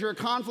marriage or a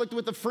conflict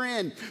with a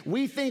friend,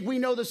 we think we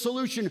know the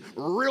solution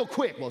real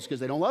quick. Well, it's because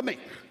they don't love me.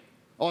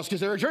 Oh, it's because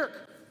they're a jerk.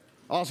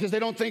 Oh, it's because they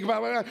don't think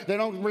about it. They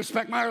don't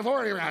respect my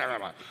authority.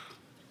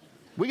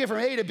 We get from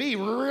A to B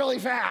really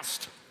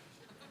fast.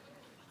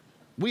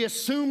 We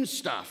assume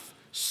stuff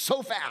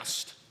so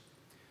fast.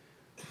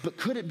 But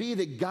could it be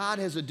that God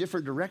has a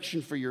different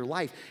direction for your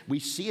life? We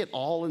see it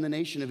all in the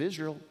nation of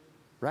Israel,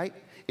 right?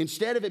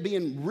 Instead of it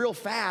being real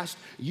fast,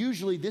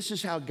 usually this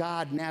is how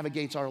God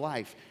navigates our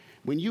life.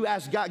 When you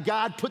ask God,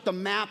 God, put the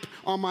map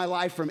on my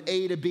life from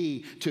A to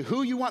B, to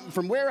who you want,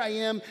 from where I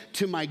am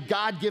to my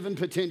God-given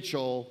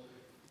potential,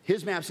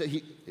 his map says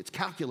it's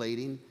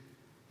calculating,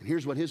 and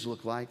here's what his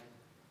look like.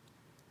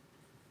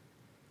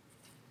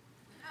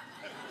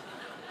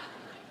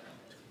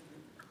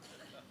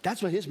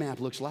 That's what his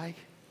map looks like.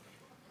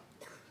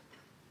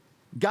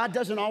 God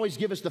doesn't always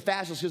give us the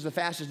fastest because the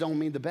fastest don't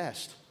mean the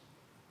best.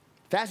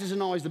 Fast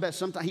isn't always the best.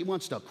 Sometimes he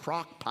wants to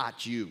crock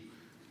pot you.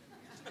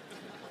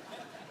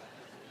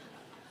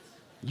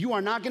 You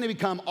are not going to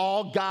become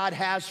all God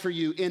has for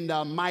you in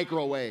the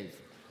microwave.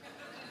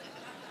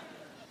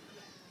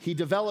 He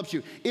develops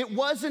you. It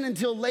wasn't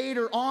until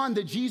later on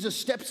that Jesus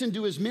steps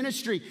into his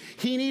ministry.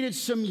 He needed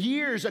some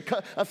years,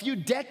 a few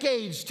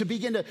decades to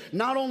begin to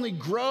not only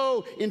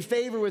grow in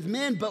favor with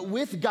men, but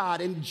with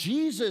God. And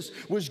Jesus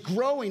was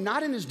growing,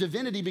 not in his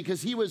divinity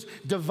because he was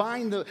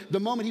divine the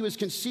moment he was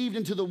conceived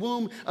into the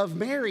womb of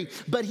Mary,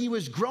 but he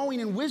was growing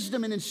in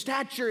wisdom and in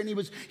stature, and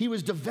he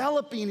was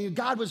developing, and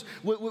God was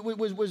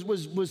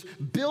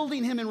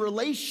building him in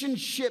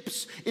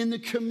relationships in the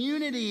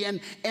community, and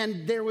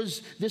there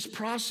was this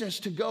process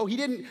to go. He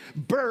didn't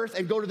birth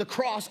and go to the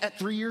cross at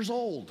 3 years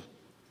old.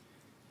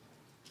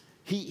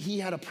 He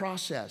had a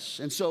process.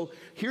 And so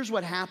here's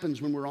what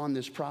happens when we're on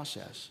this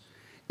process.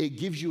 It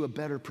gives you a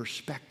better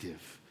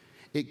perspective.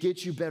 It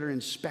gets you better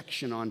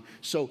inspection on.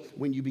 So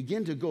when you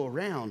begin to go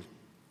around,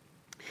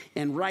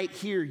 and right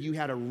here you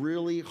had a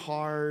really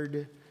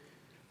hard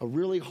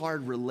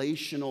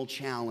relational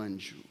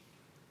challenge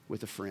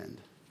with a friend.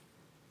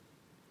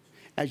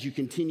 As you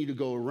continue to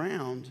go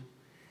around,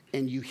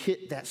 and you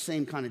hit that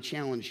same kind of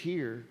challenge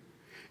here,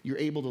 you're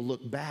able to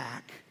look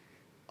back.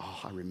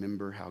 Oh, I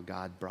remember how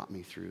God brought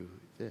me through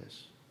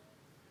this.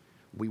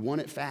 We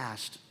want it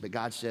fast, but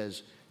God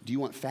says, do you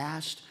want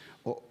fast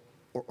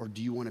or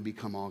do you want to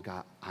become all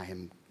God I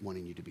am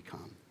wanting you to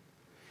become?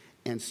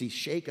 And see,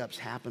 shakeups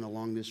happen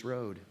along this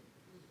road.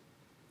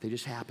 They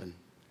just happen.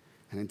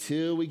 And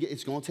until we get,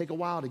 it's going to take a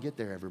while to get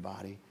there,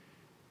 everybody.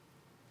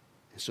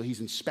 So he's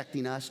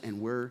inspecting us, and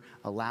we're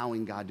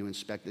allowing God to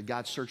inspect it.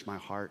 God, search my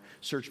heart,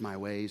 search my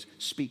ways,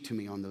 speak to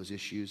me on those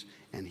issues,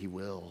 and he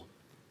will.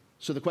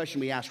 So the question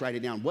we ask, write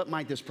it down. What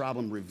might this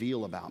problem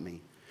reveal about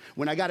me?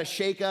 When I got a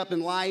shake up in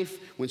life,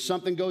 when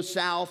something goes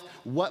south,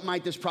 what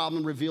might this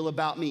problem reveal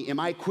about me? Am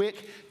I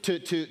quick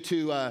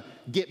to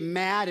get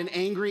mad and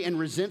angry and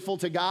resentful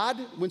to God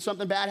when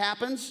something bad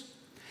happens?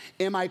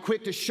 Am I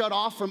quick to shut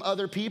off from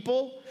other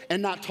people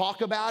and not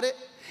talk about it?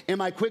 Am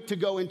I quick to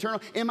go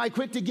internal? Am I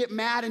quick to get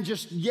mad and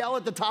just yell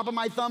at the top of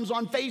my thumbs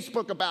on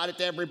Facebook about it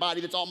to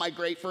everybody that's all my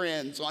great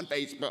friends on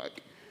Facebook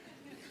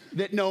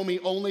that know me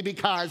only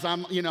because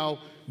I'm,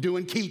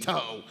 doing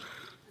keto?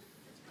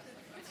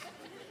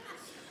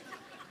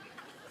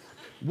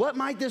 What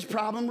might this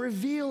problem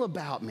reveal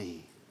about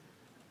me?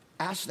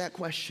 Ask that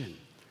question.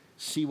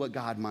 See what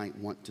God might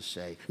want to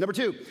say. Number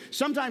 2,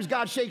 sometimes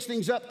God shakes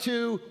things up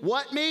to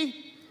what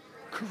me?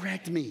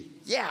 Correct me.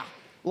 Yeah,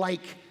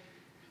 like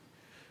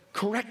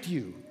correct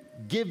you,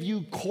 give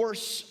you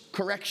course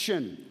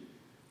correction.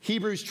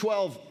 Hebrews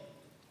 12,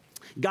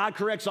 God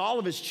corrects all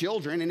of his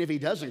children, and if he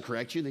doesn't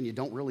correct you, then you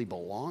don't really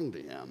belong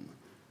to him.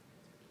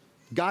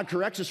 God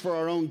corrects us for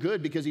our own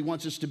good because he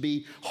wants us to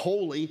be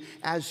holy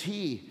as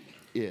he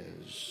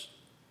is.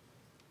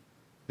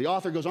 The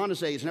author goes on to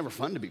say it's never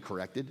fun to be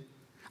corrected.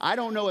 I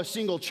don't know a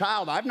single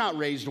child, I've not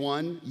raised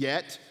one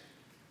yet,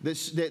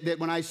 that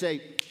when I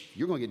say,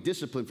 you're going to get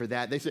disciplined for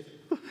that, they say,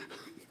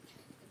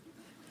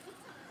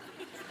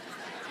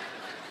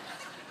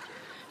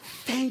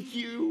 thank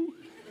you.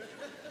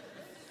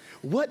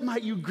 What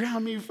might you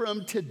ground me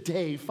from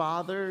today,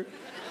 Father?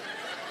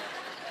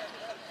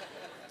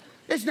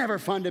 It's never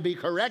fun to be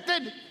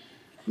corrected.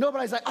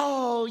 Nobody's like,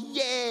 oh,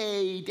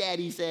 yay,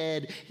 Daddy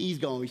said he's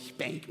going to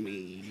spank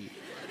me.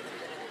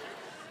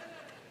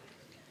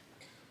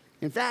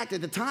 In fact,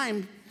 at the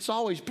time, it's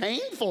always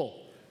painful.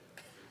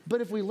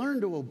 But if we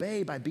learn to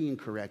obey by being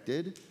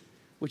corrected,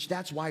 which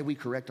that's why we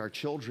correct our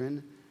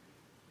children,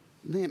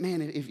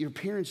 Man, if your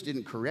parents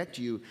didn't correct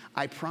you,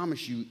 I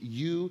promise you,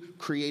 you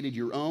created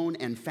your own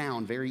and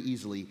found very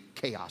easily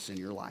chaos in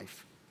your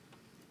life.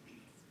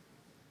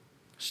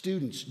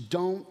 Students,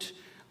 don't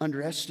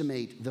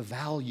underestimate the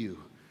value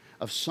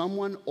of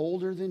someone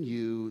older than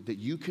you that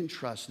you can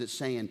trust that's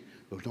saying,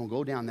 oh, don't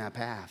go down that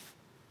path.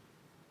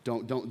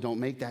 Don't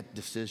make that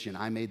decision.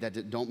 I made that.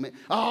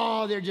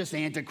 They're just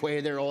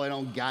antiquated. They're old. They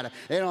don't got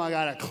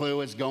a clue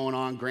what's going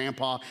on.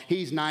 Grandpa,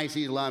 he's nice,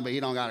 he's loving, but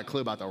he don't got a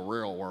clue about the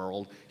real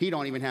world. He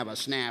don't even have a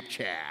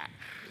Snapchat.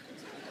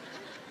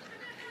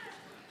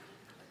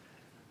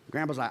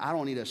 Grandpa's like, I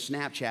don't need a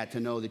Snapchat to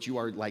know that you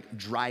are like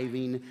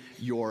driving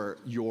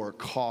your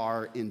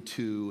car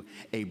into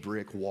a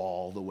brick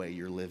wall the way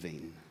you're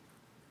living.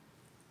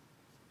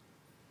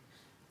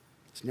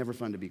 It's never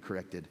fun to be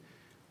corrected.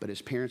 But as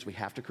parents, we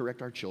have to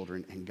correct our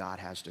children, and God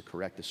has to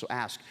correct us. So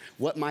ask,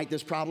 what might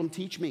this problem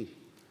teach me?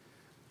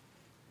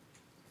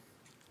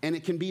 And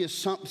it can be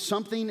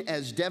something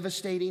as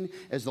devastating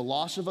as the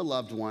loss of a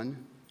loved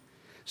one,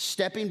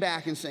 stepping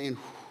back and saying,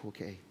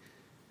 okay,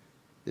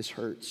 this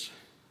hurts.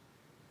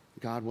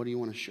 God, what do you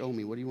want to show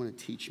me? What do you want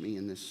to teach me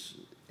in this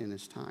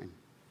time?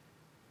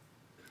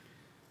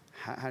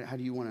 How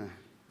do you want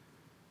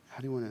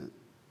to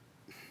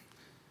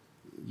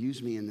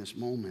use me in this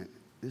moment?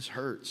 This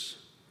hurts.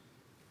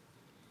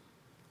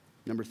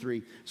 Number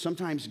 3,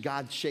 sometimes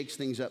God shakes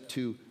things up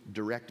to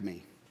direct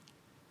me.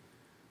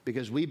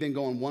 Because we've been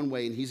going one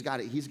way and he's got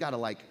to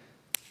like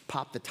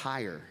pop the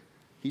tire.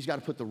 He's got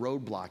to put the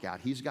roadblock out.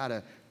 He's got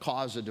to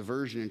cause a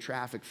diversion in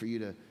traffic for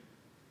you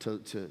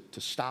to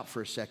stop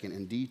for a second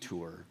and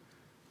detour.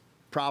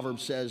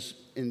 Proverbs says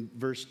in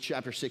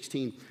chapter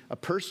 16, a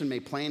person may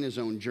plan his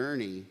own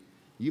journey.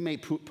 You may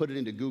put it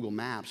into Google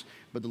Maps,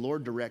 but the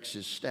Lord directs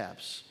his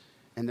steps.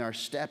 And there are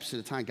steps at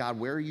a time. God,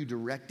 where are you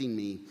directing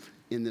me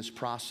in this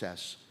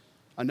process?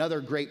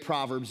 Another great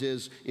Proverbs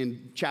is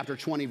in chapter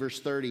 20, verse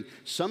 30.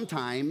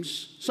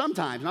 Sometimes,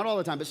 not all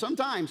the time, but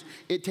sometimes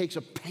it takes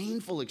a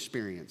painful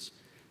experience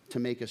to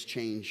make us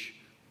change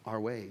our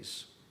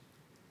ways.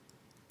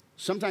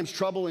 Sometimes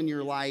trouble in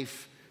your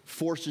life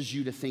forces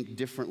you to think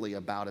differently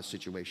about a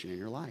situation in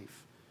your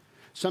life.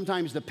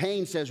 Sometimes the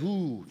pain says,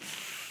 ooh,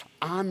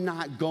 I'm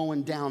not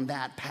going down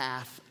that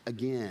path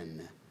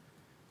again.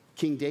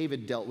 King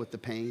David dealt with the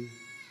pain.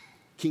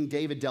 King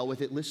David dealt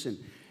with it. Listen,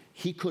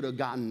 he could have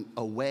gotten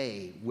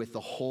away with the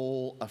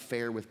whole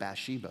affair with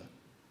Bathsheba.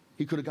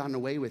 He could have gotten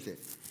away with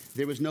it.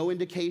 There was no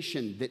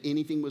indication that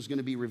anything was going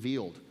to be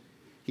revealed.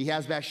 He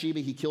has Bathsheba.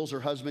 He kills her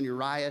husband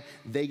Uriah.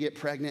 They get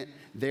pregnant.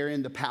 They're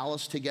in the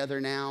palace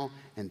together now,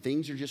 and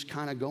things are just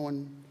kind of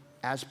going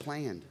as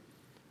planned.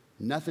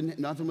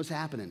 Nothing was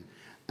happening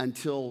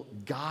until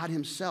God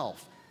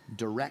himself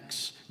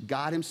directs.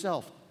 God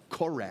himself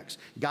corrects.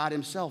 God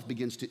himself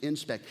begins to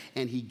inspect,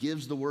 and he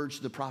gives the words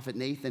to the prophet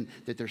Nathan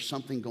that there's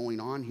something going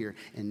on here.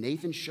 And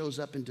Nathan shows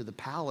up into the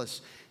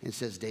palace and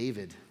says,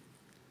 David,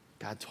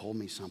 God told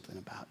me something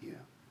about you.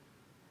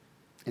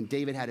 And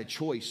David had a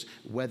choice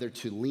whether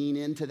to lean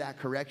into that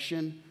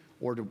correction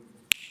or to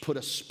put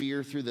a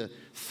spear through the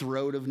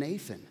throat of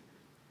Nathan.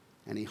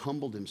 And he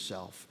humbled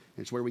himself.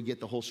 And it's where we get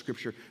the whole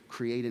scripture,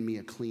 create in me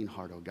a clean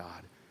heart, O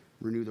God.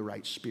 Renew the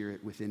right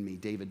spirit within me.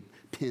 David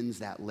pins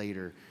that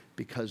later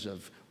because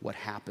of what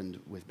happened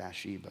with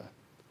Bathsheba.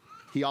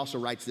 He also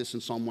writes this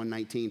in Psalm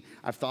 119,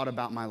 I've thought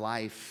about my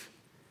life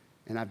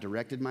and I've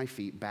directed my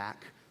feet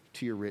back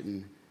to your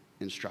written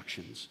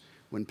instructions.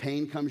 When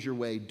pain comes your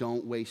way,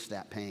 don't waste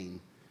that pain.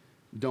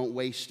 Don't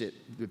waste it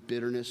with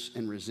bitterness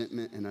and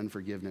resentment and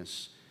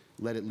unforgiveness.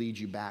 Let it lead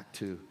you back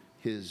to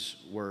his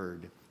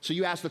word. So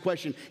you ask the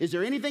question, is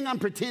there anything I'm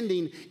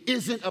pretending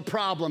isn't a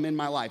problem in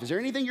my life? Is there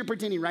anything you're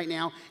pretending right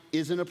now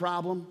isn't a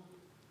problem?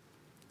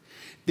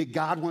 That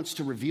God wants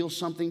to reveal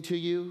something to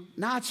you?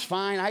 Nah, it's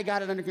fine. I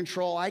got it under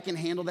control. I can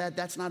handle that.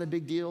 That's not a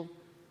big deal.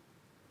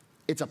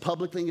 It's a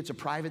public thing. It's a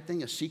private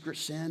thing, a secret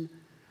sin.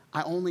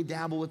 I only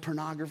dabble with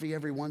pornography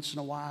every once in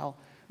a while.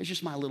 It's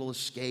just my little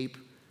escape.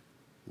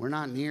 We're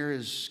not near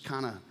as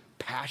kind of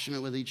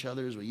passionate with each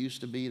other as we used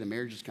to be. The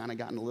marriage has kind of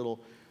gotten a little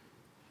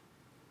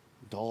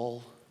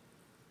dull.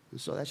 And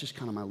so that's just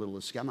kind of my little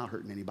escape. I'm not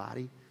hurting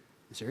anybody.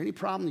 Is there any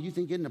problem that you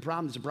think isn't a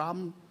problem is a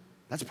problem?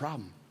 That's a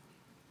problem.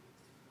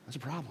 That's a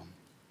problem.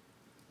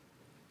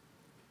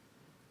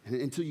 And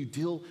until you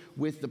deal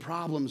with the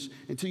problems,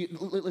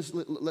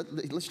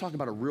 let's talk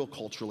about a real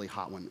culturally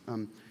hot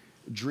one.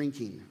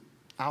 Drinking,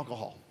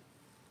 alcohol.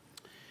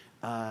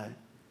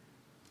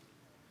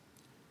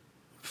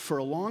 For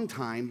a long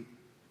time,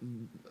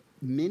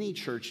 many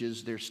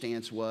churches, their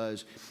stance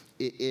was,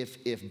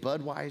 if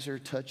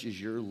Budweiser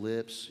touches your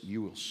lips,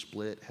 you will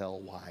split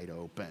hell wide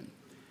open.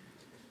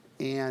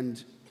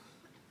 And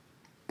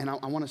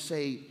I want to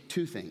say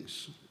two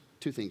things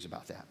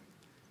about that.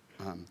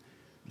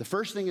 The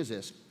first thing is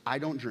this, I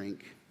don't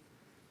drink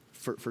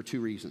for two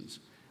reasons.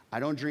 I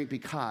don't drink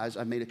because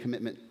I've made a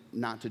commitment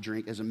not to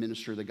drink as a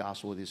minister of the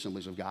gospel of the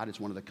Assemblies of God. It's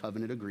one of the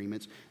covenant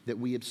agreements that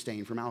we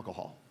abstain from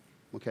alcohol,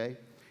 okay?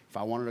 If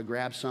I wanted to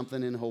grab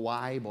something in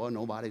Hawaii, boy,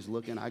 nobody's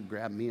looking, I'd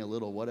grab me a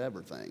little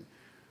whatever thing.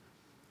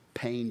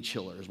 Pain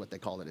chiller is what they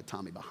call it at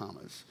Tommy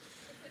Bahamas.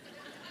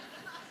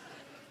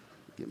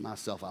 Get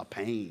myself a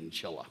pain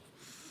chiller.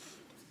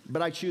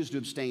 But I choose to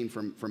abstain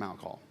from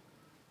alcohol,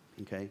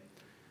 okay?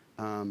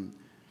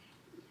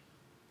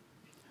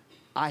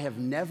 I have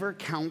never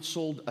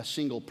counseled a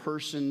single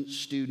person,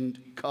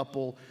 student,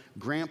 couple,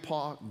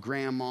 grandpa,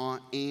 grandma,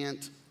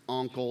 aunt,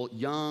 uncle,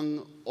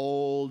 young,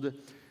 old,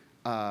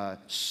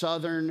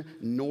 southern,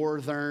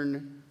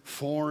 northern,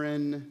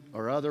 foreign,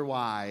 or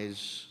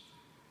otherwise,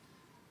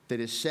 that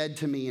has said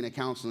to me in a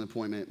counseling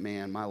appointment,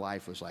 man, my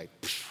life was like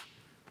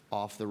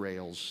off the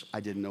rails.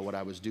 I didn't know what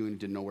I was doing,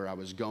 didn't know where I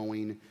was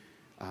going,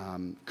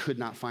 could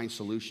not find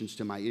solutions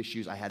to my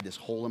issues. I had this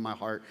hole in my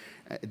heart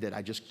that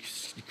I just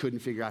couldn't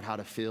figure out how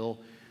to fill.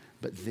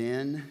 But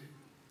then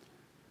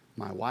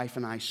my wife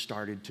and I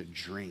started to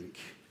drink.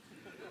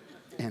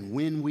 And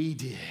when we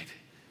did,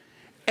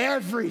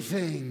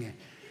 everything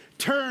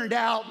turned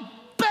out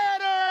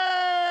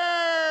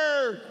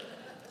better.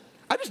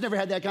 I just never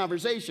had that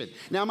conversation.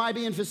 Now, am I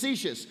being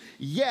facetious?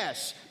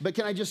 Yes, but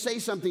can I just say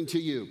something to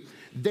you?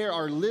 There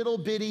are little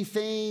bitty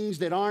things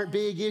that aren't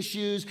big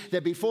issues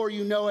that before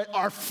you know it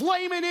are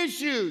flaming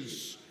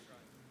issues.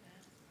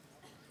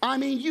 I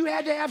mean, you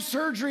had to have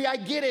surgery, I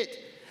get it.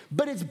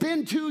 But it's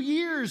been 2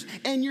 years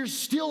and you're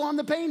still on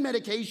the pain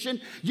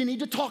medication. You need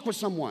to talk with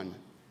someone.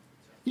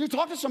 You need to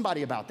talk to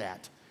somebody about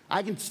that.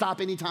 I can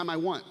stop anytime I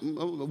want.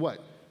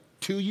 What,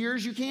 2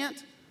 years you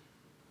can't?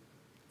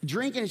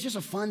 Drinking is just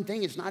a fun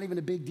thing. It's not even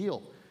a big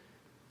deal.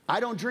 I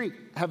don't drink.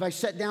 Have I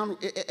sat down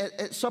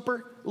at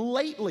supper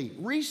lately,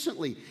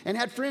 recently, and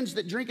had friends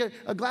that drink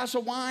a glass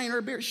of wine or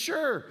a beer?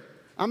 Sure.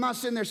 I'm not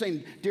sitting there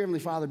saying, Dear Heavenly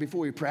Father,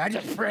 before we pray, I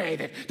just pray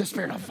that the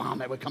spirit of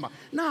vomit would come up.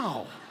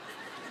 No,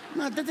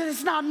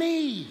 that's not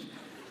me,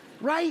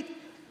 right?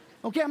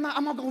 Okay, I'm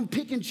not going to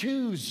pick and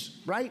choose,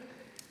 right?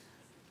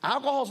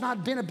 Alcohol's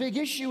not been a big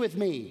issue with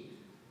me,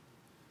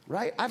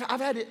 right?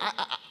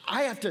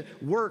 I have to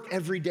work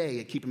every day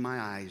at keeping my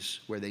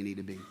eyes where they need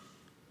to be,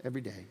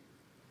 every day.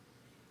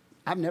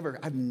 I've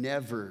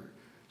never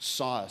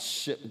saw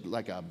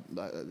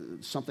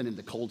something in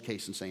the cold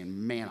case and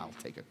saying, man, I'll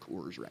take a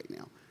Coors right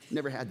now.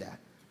 Never had that.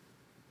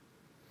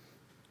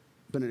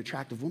 But an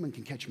attractive woman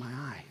can catch my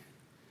eye.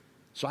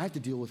 So I have to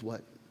deal with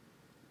what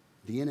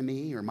the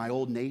enemy or my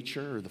old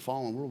nature or the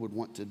fallen world would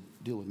want to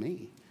deal with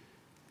me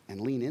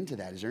and lean into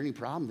that. Is there any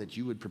problem that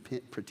you would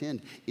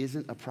pretend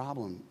isn't a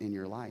problem in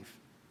your life?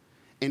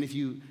 And if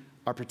you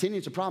are pretending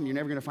it's a problem, you're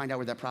never going to find out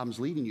where that problem's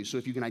leading you. So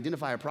if you can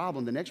identify a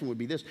problem, the next one would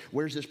be this.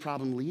 Where's this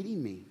problem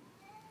leading me?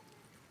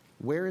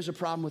 Where is a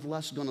problem with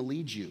lust going to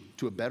lead you?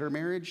 To a better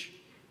marriage?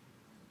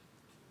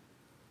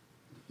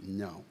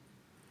 No.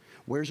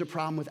 Where's a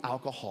problem with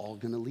alcohol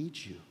going to lead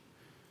you?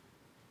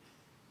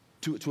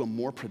 To a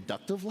more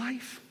productive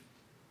life?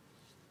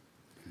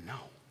 No.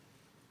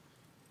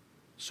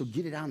 So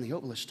get it out in the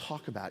open. Let's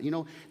talk about it. You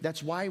know,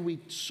 that's why we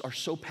are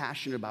so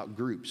passionate about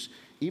groups.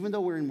 Even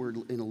though we're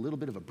in a little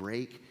bit of a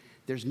break,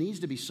 there needs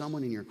to be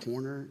someone in your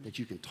corner that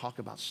you can talk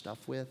about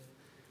stuff with.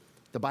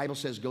 The Bible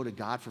says go to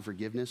God for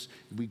forgiveness.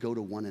 We go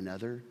to one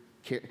another.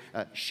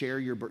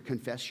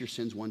 Confess your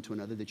sins one to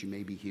another that you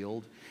may be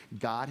healed.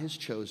 God has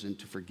chosen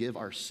to forgive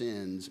our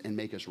sins and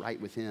make us right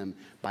with him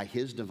by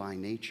his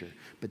divine nature.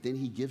 But then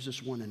he gives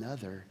us one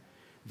another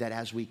that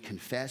as we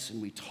confess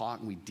and we talk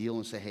and we deal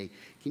and say, hey,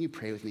 can you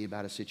pray with me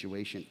about a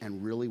situation?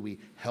 And really we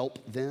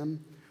help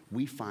them,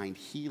 we find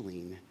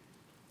healing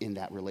in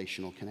that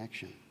relational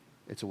connection.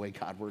 It's the way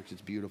God works.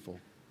 It's beautiful.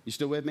 You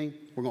still with me?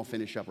 We're going to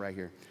finish up right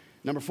here.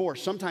 Number 4,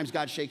 sometimes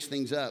God shakes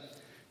things up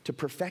to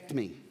perfect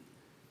me.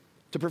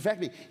 To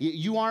perfect me.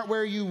 You aren't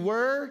where you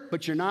were,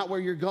 but you're not where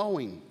you're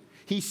going.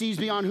 He sees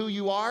beyond who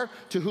you are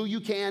to who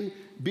you can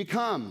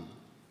become.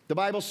 The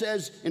Bible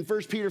says in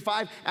 1 Peter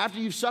 5, after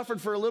you've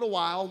suffered for a little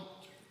while,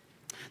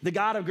 the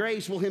God of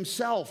grace will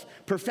himself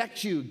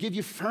perfect you, give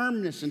you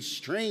firmness and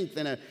strength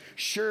and a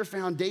sure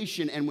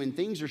foundation. And when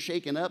things are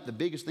shaken up, the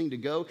biggest thing to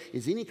go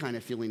is any kind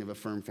of feeling of a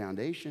firm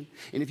foundation.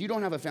 And if you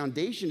don't have a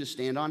foundation to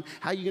stand on,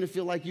 how are you going to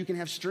feel like you can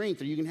have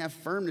strength or you can have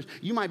firmness?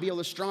 You might be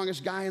the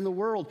strongest guy in the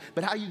world,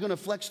 but how are you going to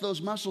flex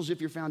those muscles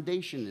if your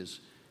foundation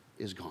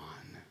is gone?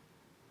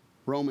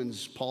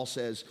 Romans, Paul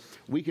says,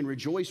 we can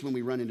rejoice when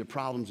we run into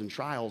problems and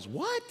trials.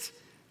 What?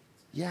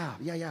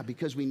 Yeah,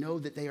 because we know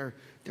that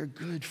they're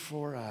good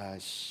for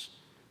us.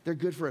 They're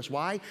good for us.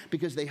 Why?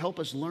 Because they help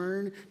us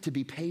learn to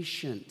be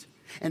patient.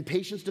 And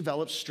patience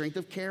develops strength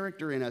of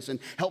character in us and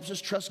helps us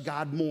trust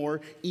God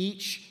more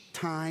each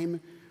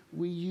time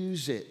we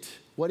use it.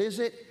 What is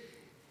it?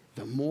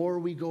 The more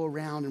we go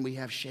around and we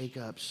have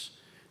shakeups,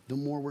 the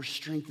more we're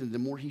strengthened, the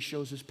more he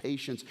shows us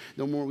patience,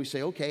 the more we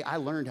say, okay, I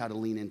learned how to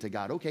lean into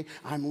God. Okay,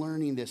 I'm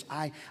learning this.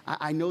 I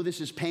know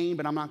this is pain,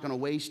 but I'm not going to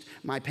waste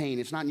my pain.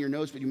 It's not in your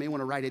notes, but you may want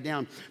to write it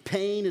down.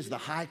 Pain is the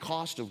high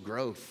cost of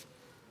growth.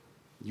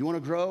 You want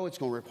to grow, it's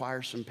going to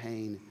require some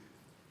pain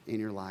in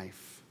your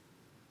life.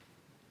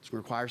 It's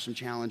going to require some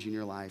challenge in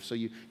your life. So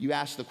you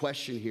ask the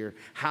question here,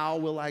 how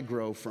will I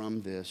grow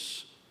from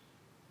this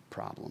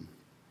problem?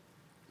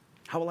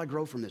 How will I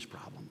grow from this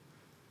problem?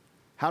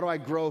 How do I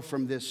grow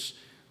from this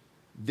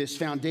this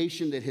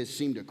foundation that has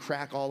seemed to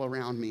crack all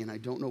around me, and I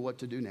don't know what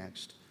to do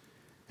next.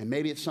 And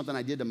maybe it's something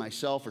I did to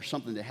myself or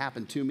something that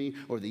happened to me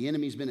or the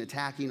enemy's been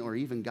attacking or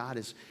even God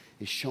is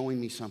showing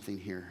me something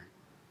here.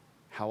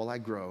 How will I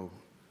grow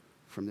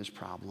from this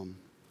problem?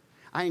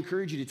 I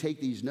encourage you to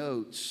take these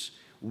notes.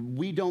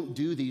 We don't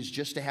do these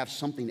just to have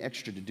something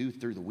extra to do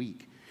through the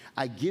week.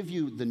 I give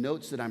you the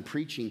notes that I'm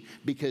preaching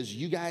because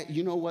you guys,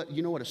 you know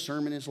what a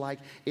sermon is like?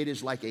 It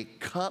is like a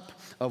cup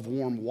of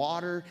warm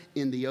water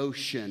in the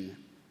ocean.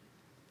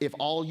 If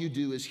all you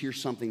do is hear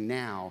something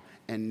now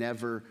and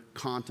never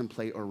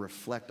contemplate or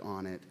reflect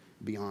on it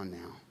beyond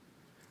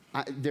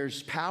now.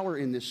 There's power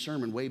in this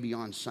sermon way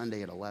beyond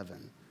Sunday at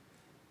 11.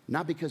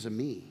 Not because of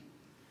me,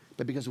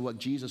 but because of what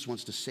Jesus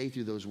wants to say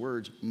through those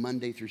words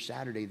Monday through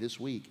Saturday this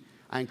week.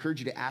 I encourage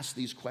you to ask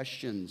these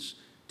questions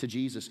to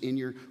Jesus in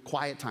your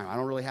quiet time. I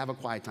don't really have a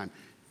quiet time.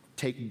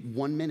 Take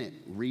 1 minute,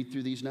 read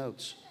through these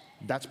notes.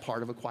 That's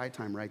part of a quiet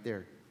time right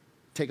there.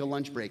 Take a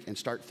lunch break and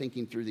start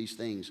thinking through these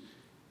things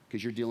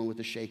because you're dealing with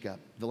a shakeup.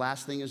 The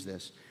last thing is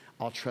this: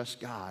 I'll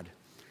trust God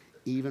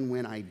even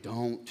when I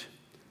don't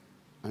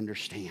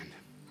understand.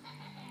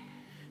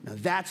 Now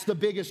that's the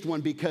biggest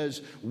one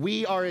because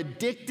we are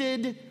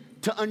addicted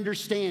to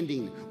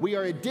understanding. We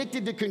are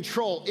addicted to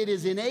control. It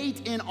is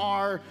innate in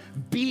our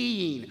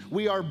being.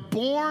 We are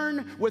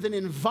born with an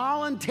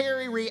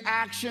involuntary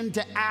reaction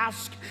to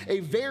ask a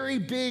very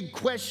big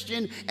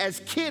question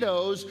as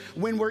kiddos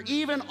when we're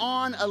even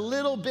on a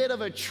little bit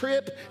of a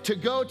trip to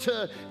go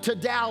to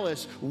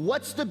Dallas.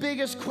 What's the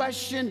biggest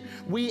question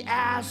we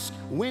ask?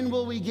 When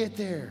will we get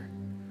there?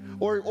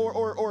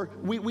 Or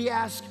we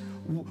ask,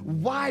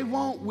 why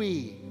won't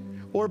we?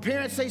 Or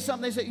parents say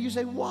something, you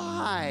say,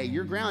 why?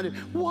 You're grounded.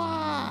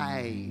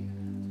 Why?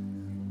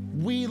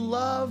 We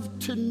love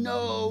to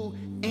know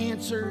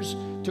answers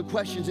to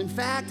questions. In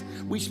fact,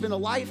 we spend a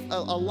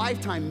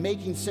lifetime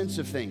making sense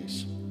of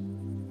things.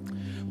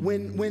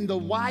 When the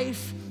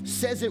wife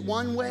says it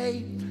one way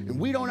and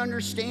we don't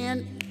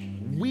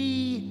understand,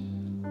 we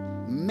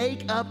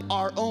make up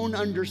our own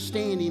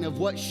understanding of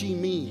what she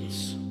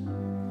means.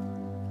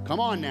 Come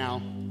on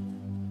now.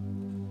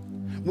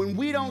 When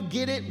we don't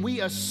get it, we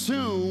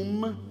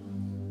assume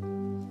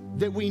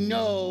that we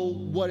know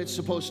what it's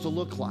supposed to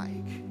look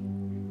like.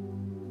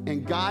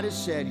 And God has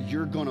said,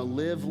 you're going to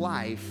live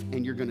life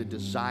and you're going to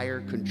desire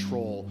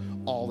control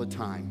all the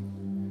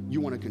time. You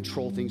want to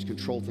control things.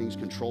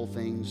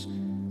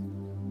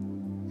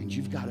 And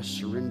you've got to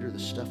surrender the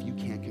stuff you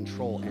can't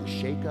control. And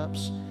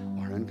shakeups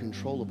are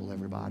uncontrollable,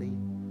 everybody.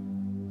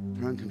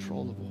 They're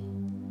uncontrollable.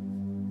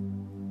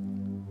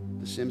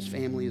 The Sims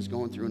family is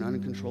going through an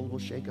uncontrollable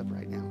shakeup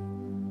right now.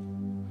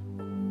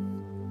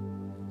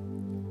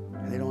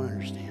 They don't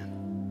understand,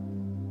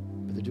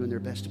 but they're doing their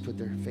best to put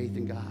their faith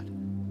in God.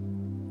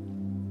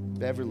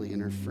 Beverly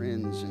and her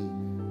friends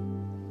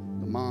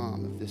and the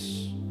mom of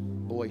this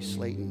boy,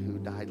 Slayton, who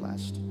died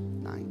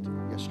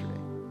yesterday.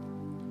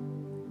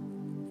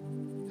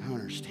 I don't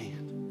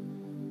understand.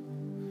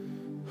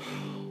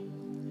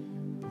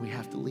 But we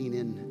have to lean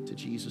in to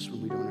Jesus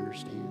when we don't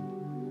understand.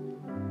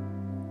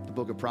 The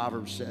book of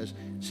Proverbs says,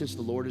 since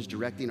the Lord is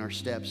directing our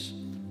steps,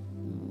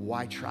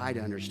 why try to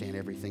understand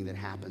everything that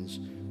happens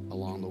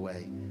along the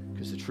way?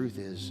 Because the truth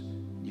is,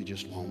 you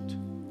just won't.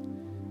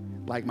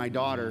 Like my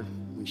daughter,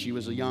 when she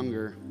was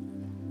younger,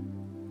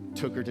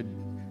 took her to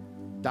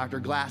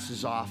Dr.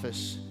 Glass's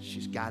office.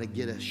 She's got to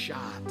get a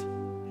shot.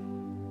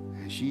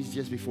 And she's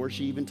just, before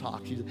she even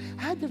talks, she's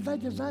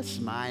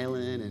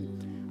smiling,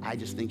 and I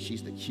just think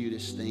she's the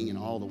cutest thing in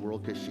all the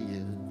world because she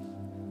is.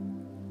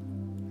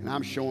 And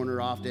I'm showing her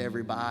off to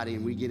everybody,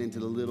 and we get into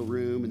the little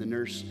room, and the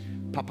nurse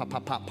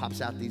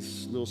pops out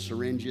these little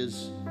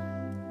syringes.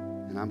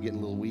 And I'm getting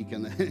a little weak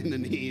in the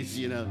knees,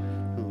 you know.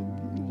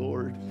 Oh,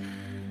 Lord.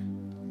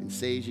 And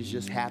Sage is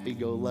just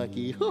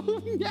happy-go-lucky.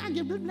 When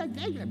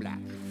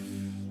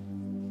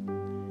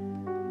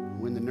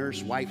the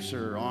nurse wipes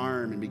her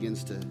arm and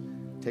begins to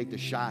take the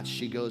shots,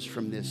 she goes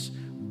from this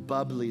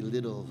bubbly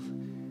little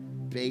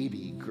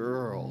baby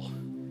girl,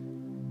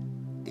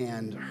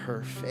 and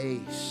her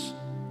face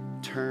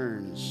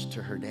turns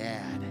to her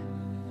dad.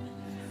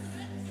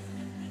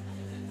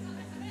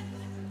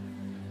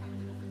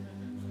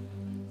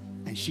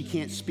 And she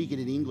can't speak it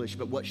in English,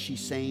 but what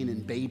she's saying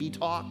in baby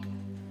talk,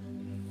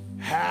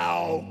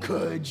 how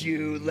could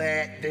you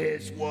let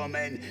this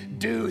woman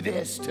do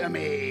this to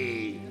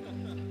me?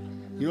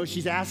 You know what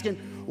she's asking?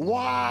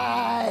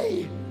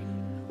 Why?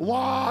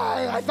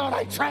 Why? I thought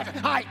I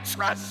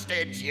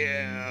trusted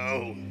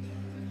you.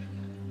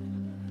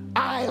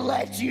 I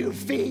let you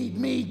feed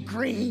me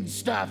green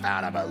stuff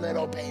out of a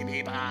little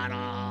baby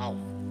bottle.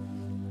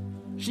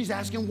 She's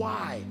asking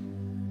why.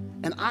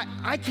 And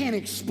I can't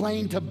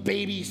explain to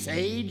baby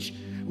Sage,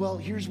 well,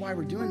 here's why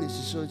we're doing this,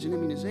 so it's an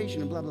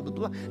immunization and blah, blah, blah,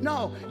 blah.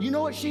 No, you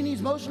know what she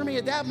needs most from me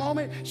at that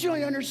moment? She don't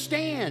even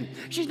understand.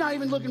 She's not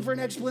even looking for an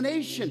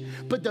explanation.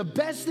 But the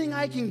best thing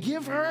I can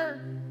give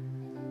her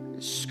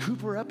is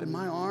scoop her up in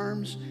my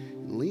arms,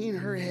 lean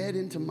her head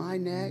into my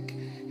neck,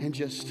 and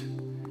just,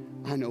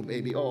 I know,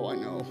 baby, oh,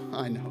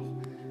 I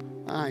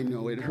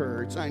know it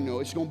hurts. I know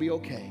it's going to be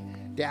okay.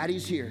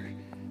 Daddy's here.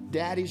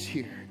 Daddy's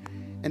here.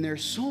 And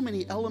there's so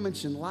many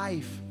elements in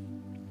life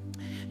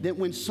that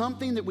when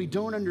something that we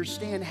don't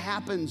understand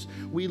happens,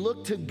 we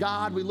look to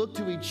God, we look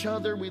to each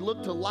other, we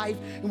look to life,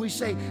 and we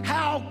say,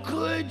 how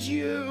could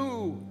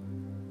you?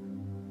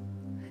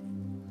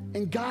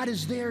 And God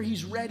is there,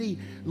 he's ready.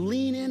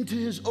 Lean into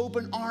his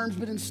open arms,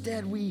 but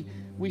instead we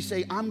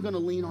say, I'm gonna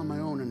lean on my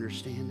own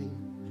understanding.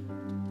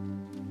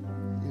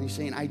 And he's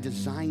saying, I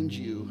designed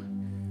you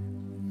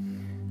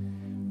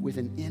with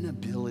an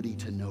inability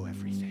to know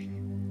everything,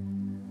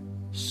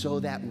 so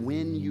that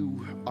when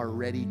you are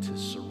ready to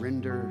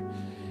surrender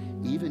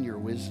even your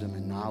wisdom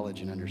and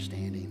knowledge and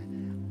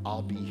understanding,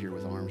 I'll be here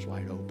with arms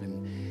wide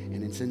open.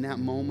 And it's in that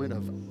moment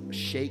of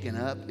shaken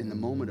up, in the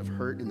moment of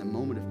hurt, in the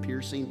moment of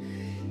piercing,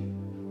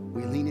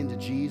 we lean into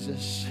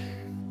Jesus.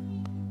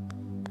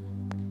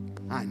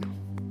 I know.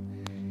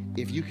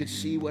 If you could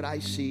see what I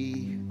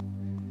see,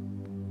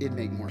 it'd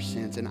make more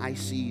sense. And I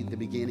see the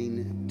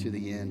beginning to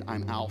the end.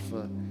 I'm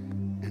Alpha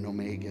and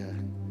Omega.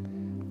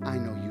 I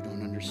know you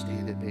don't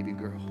understand it, baby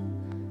girl.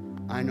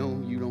 I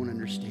know you don't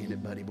understand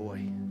it, buddy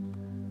boy.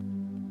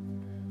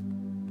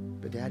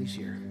 But Daddy's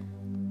here.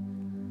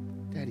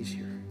 Daddy's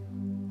here.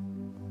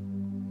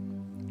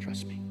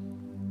 Trust me.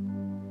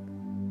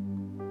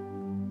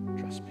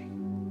 Trust me.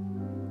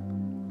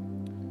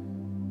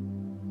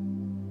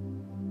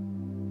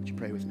 Would you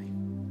pray with me?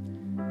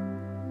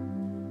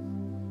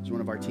 As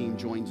one of our team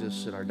joins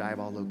us at our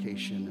Diboll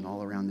location and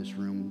all around this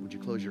room, would you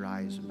close your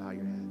eyes and bow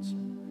your heads?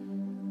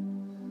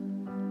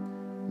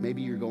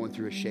 Maybe you're going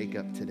through a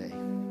shakeup today.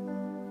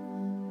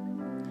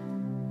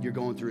 You're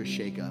going through a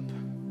shakeup.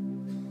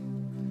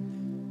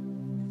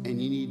 And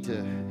you need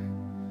to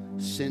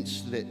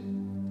sense that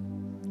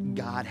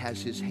God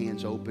has his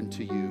hands open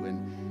to you,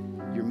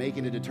 and you're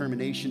making a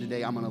determination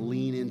today, I'm going to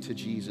lean into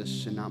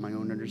Jesus and not my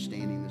own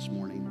understanding this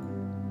morning.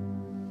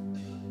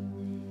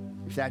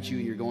 If that's you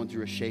and you're going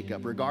through a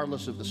shakeup,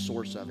 regardless of the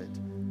source of it,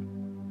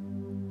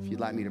 if you'd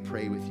like me to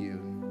pray with you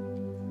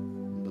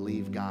and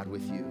believe God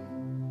with you,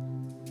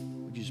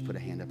 would you just put a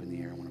hand up in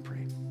the air? I want to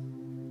pray.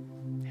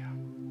 Yeah.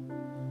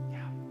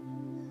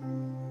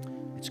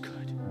 It's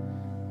good.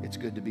 It's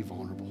good to be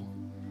vulnerable.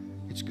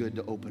 It's good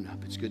to open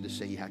up. It's good to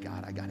say, yeah,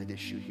 God, I got an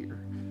issue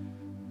here.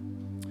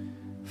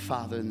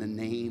 Father, in the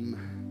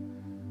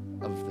name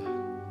of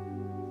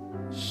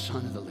the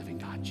Son of the living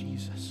God,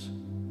 Jesus,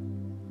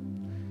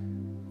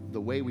 the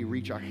way we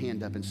reach our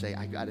hand up and say,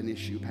 I got an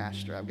issue,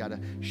 Pastor, I've got a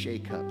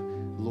shake-up.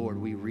 Lord,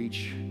 we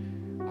reach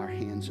our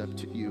hands up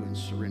to you and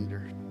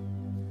surrender.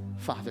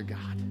 Father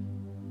God,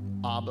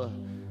 Abba,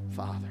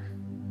 Father,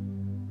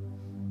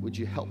 would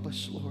you help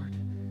us, Lord?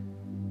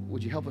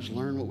 Would you help us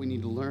learn what we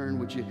need to learn?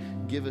 Would you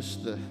give us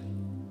the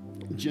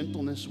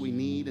gentleness we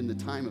need in the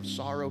time of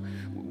sorrow?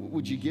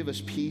 Would you give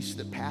us peace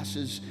that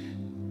passes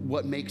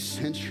what makes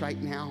sense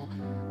right now?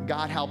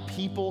 God, how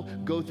people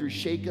go through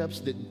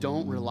shakeups that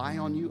don't rely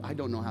on you, I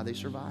don't know how they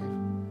survive.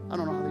 I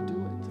don't know how they do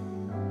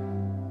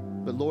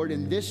it. But Lord,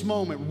 in this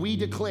moment, we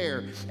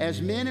declare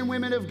as men and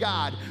women of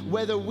God,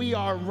 whether we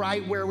are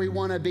right where we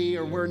want to be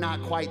or we're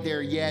not quite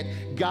there yet,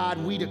 God,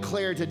 we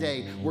declare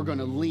today we're going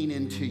to lean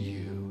into you.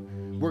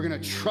 We're going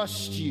to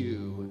trust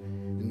you,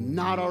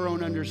 not our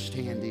own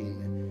understanding,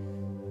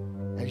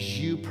 as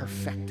you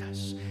perfect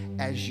us,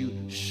 as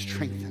you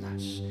strengthen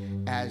us,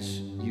 as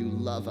you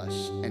love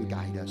us and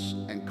guide us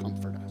and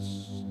comfort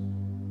us.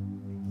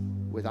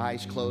 With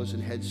eyes closed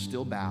and heads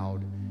still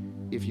bowed,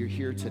 if you're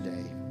here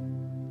today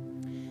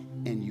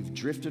and you've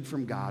drifted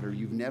from God or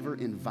you've never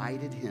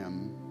invited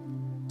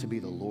him to be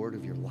the Lord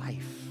of your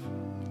life,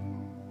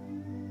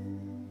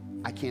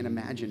 I can't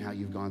imagine how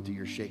you've gone through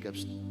your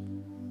shakeups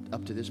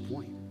up to this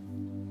point.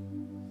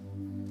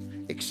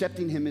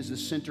 Accepting him as the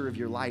center of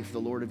your life, the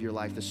Lord of your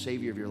life, the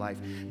Savior of your life,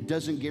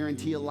 doesn't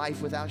guarantee a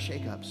life without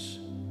shakeups.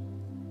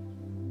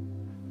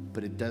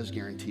 But it does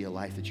guarantee a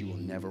life that you will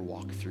never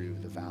walk through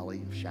the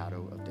valley of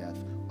shadow of death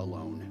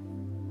alone.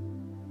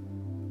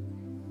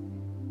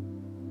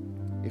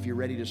 If you're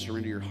ready to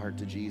surrender your heart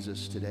to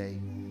Jesus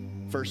today,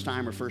 first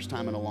time or first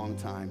time in a long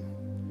time,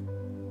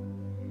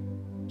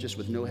 just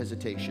with no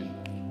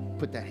hesitation,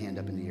 put that hand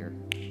up in the air.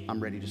 I'm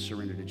ready to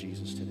surrender to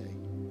Jesus today.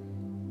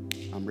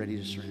 I'm ready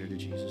to surrender to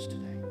Jesus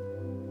today.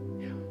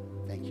 Yeah,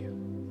 thank you.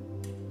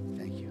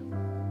 Thank you.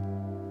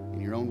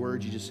 In your own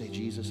words, you just say,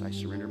 Jesus, I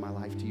surrender my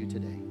life to you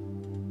today.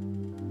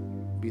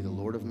 Be the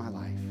Lord of my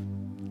life.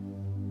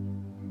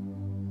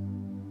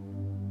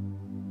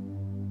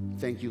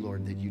 Thank you,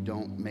 Lord, that you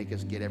don't make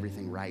us get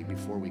everything right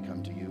before we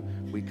come to you.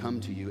 We come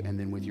to you, and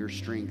then with your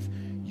strength,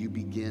 you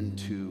begin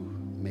to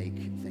make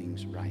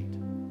things right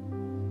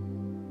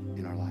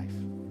in our life.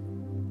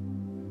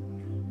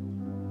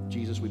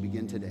 Jesus, we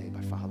begin today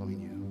by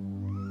following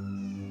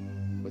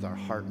you with our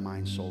heart,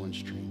 mind, soul, and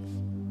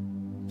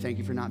strength. Thank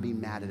you for not being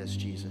mad at us,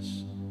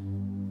 Jesus,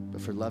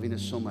 but for loving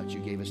us so much, you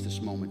gave us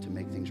this moment to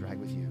make things right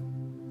with you.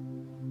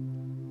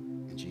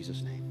 In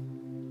Jesus' name.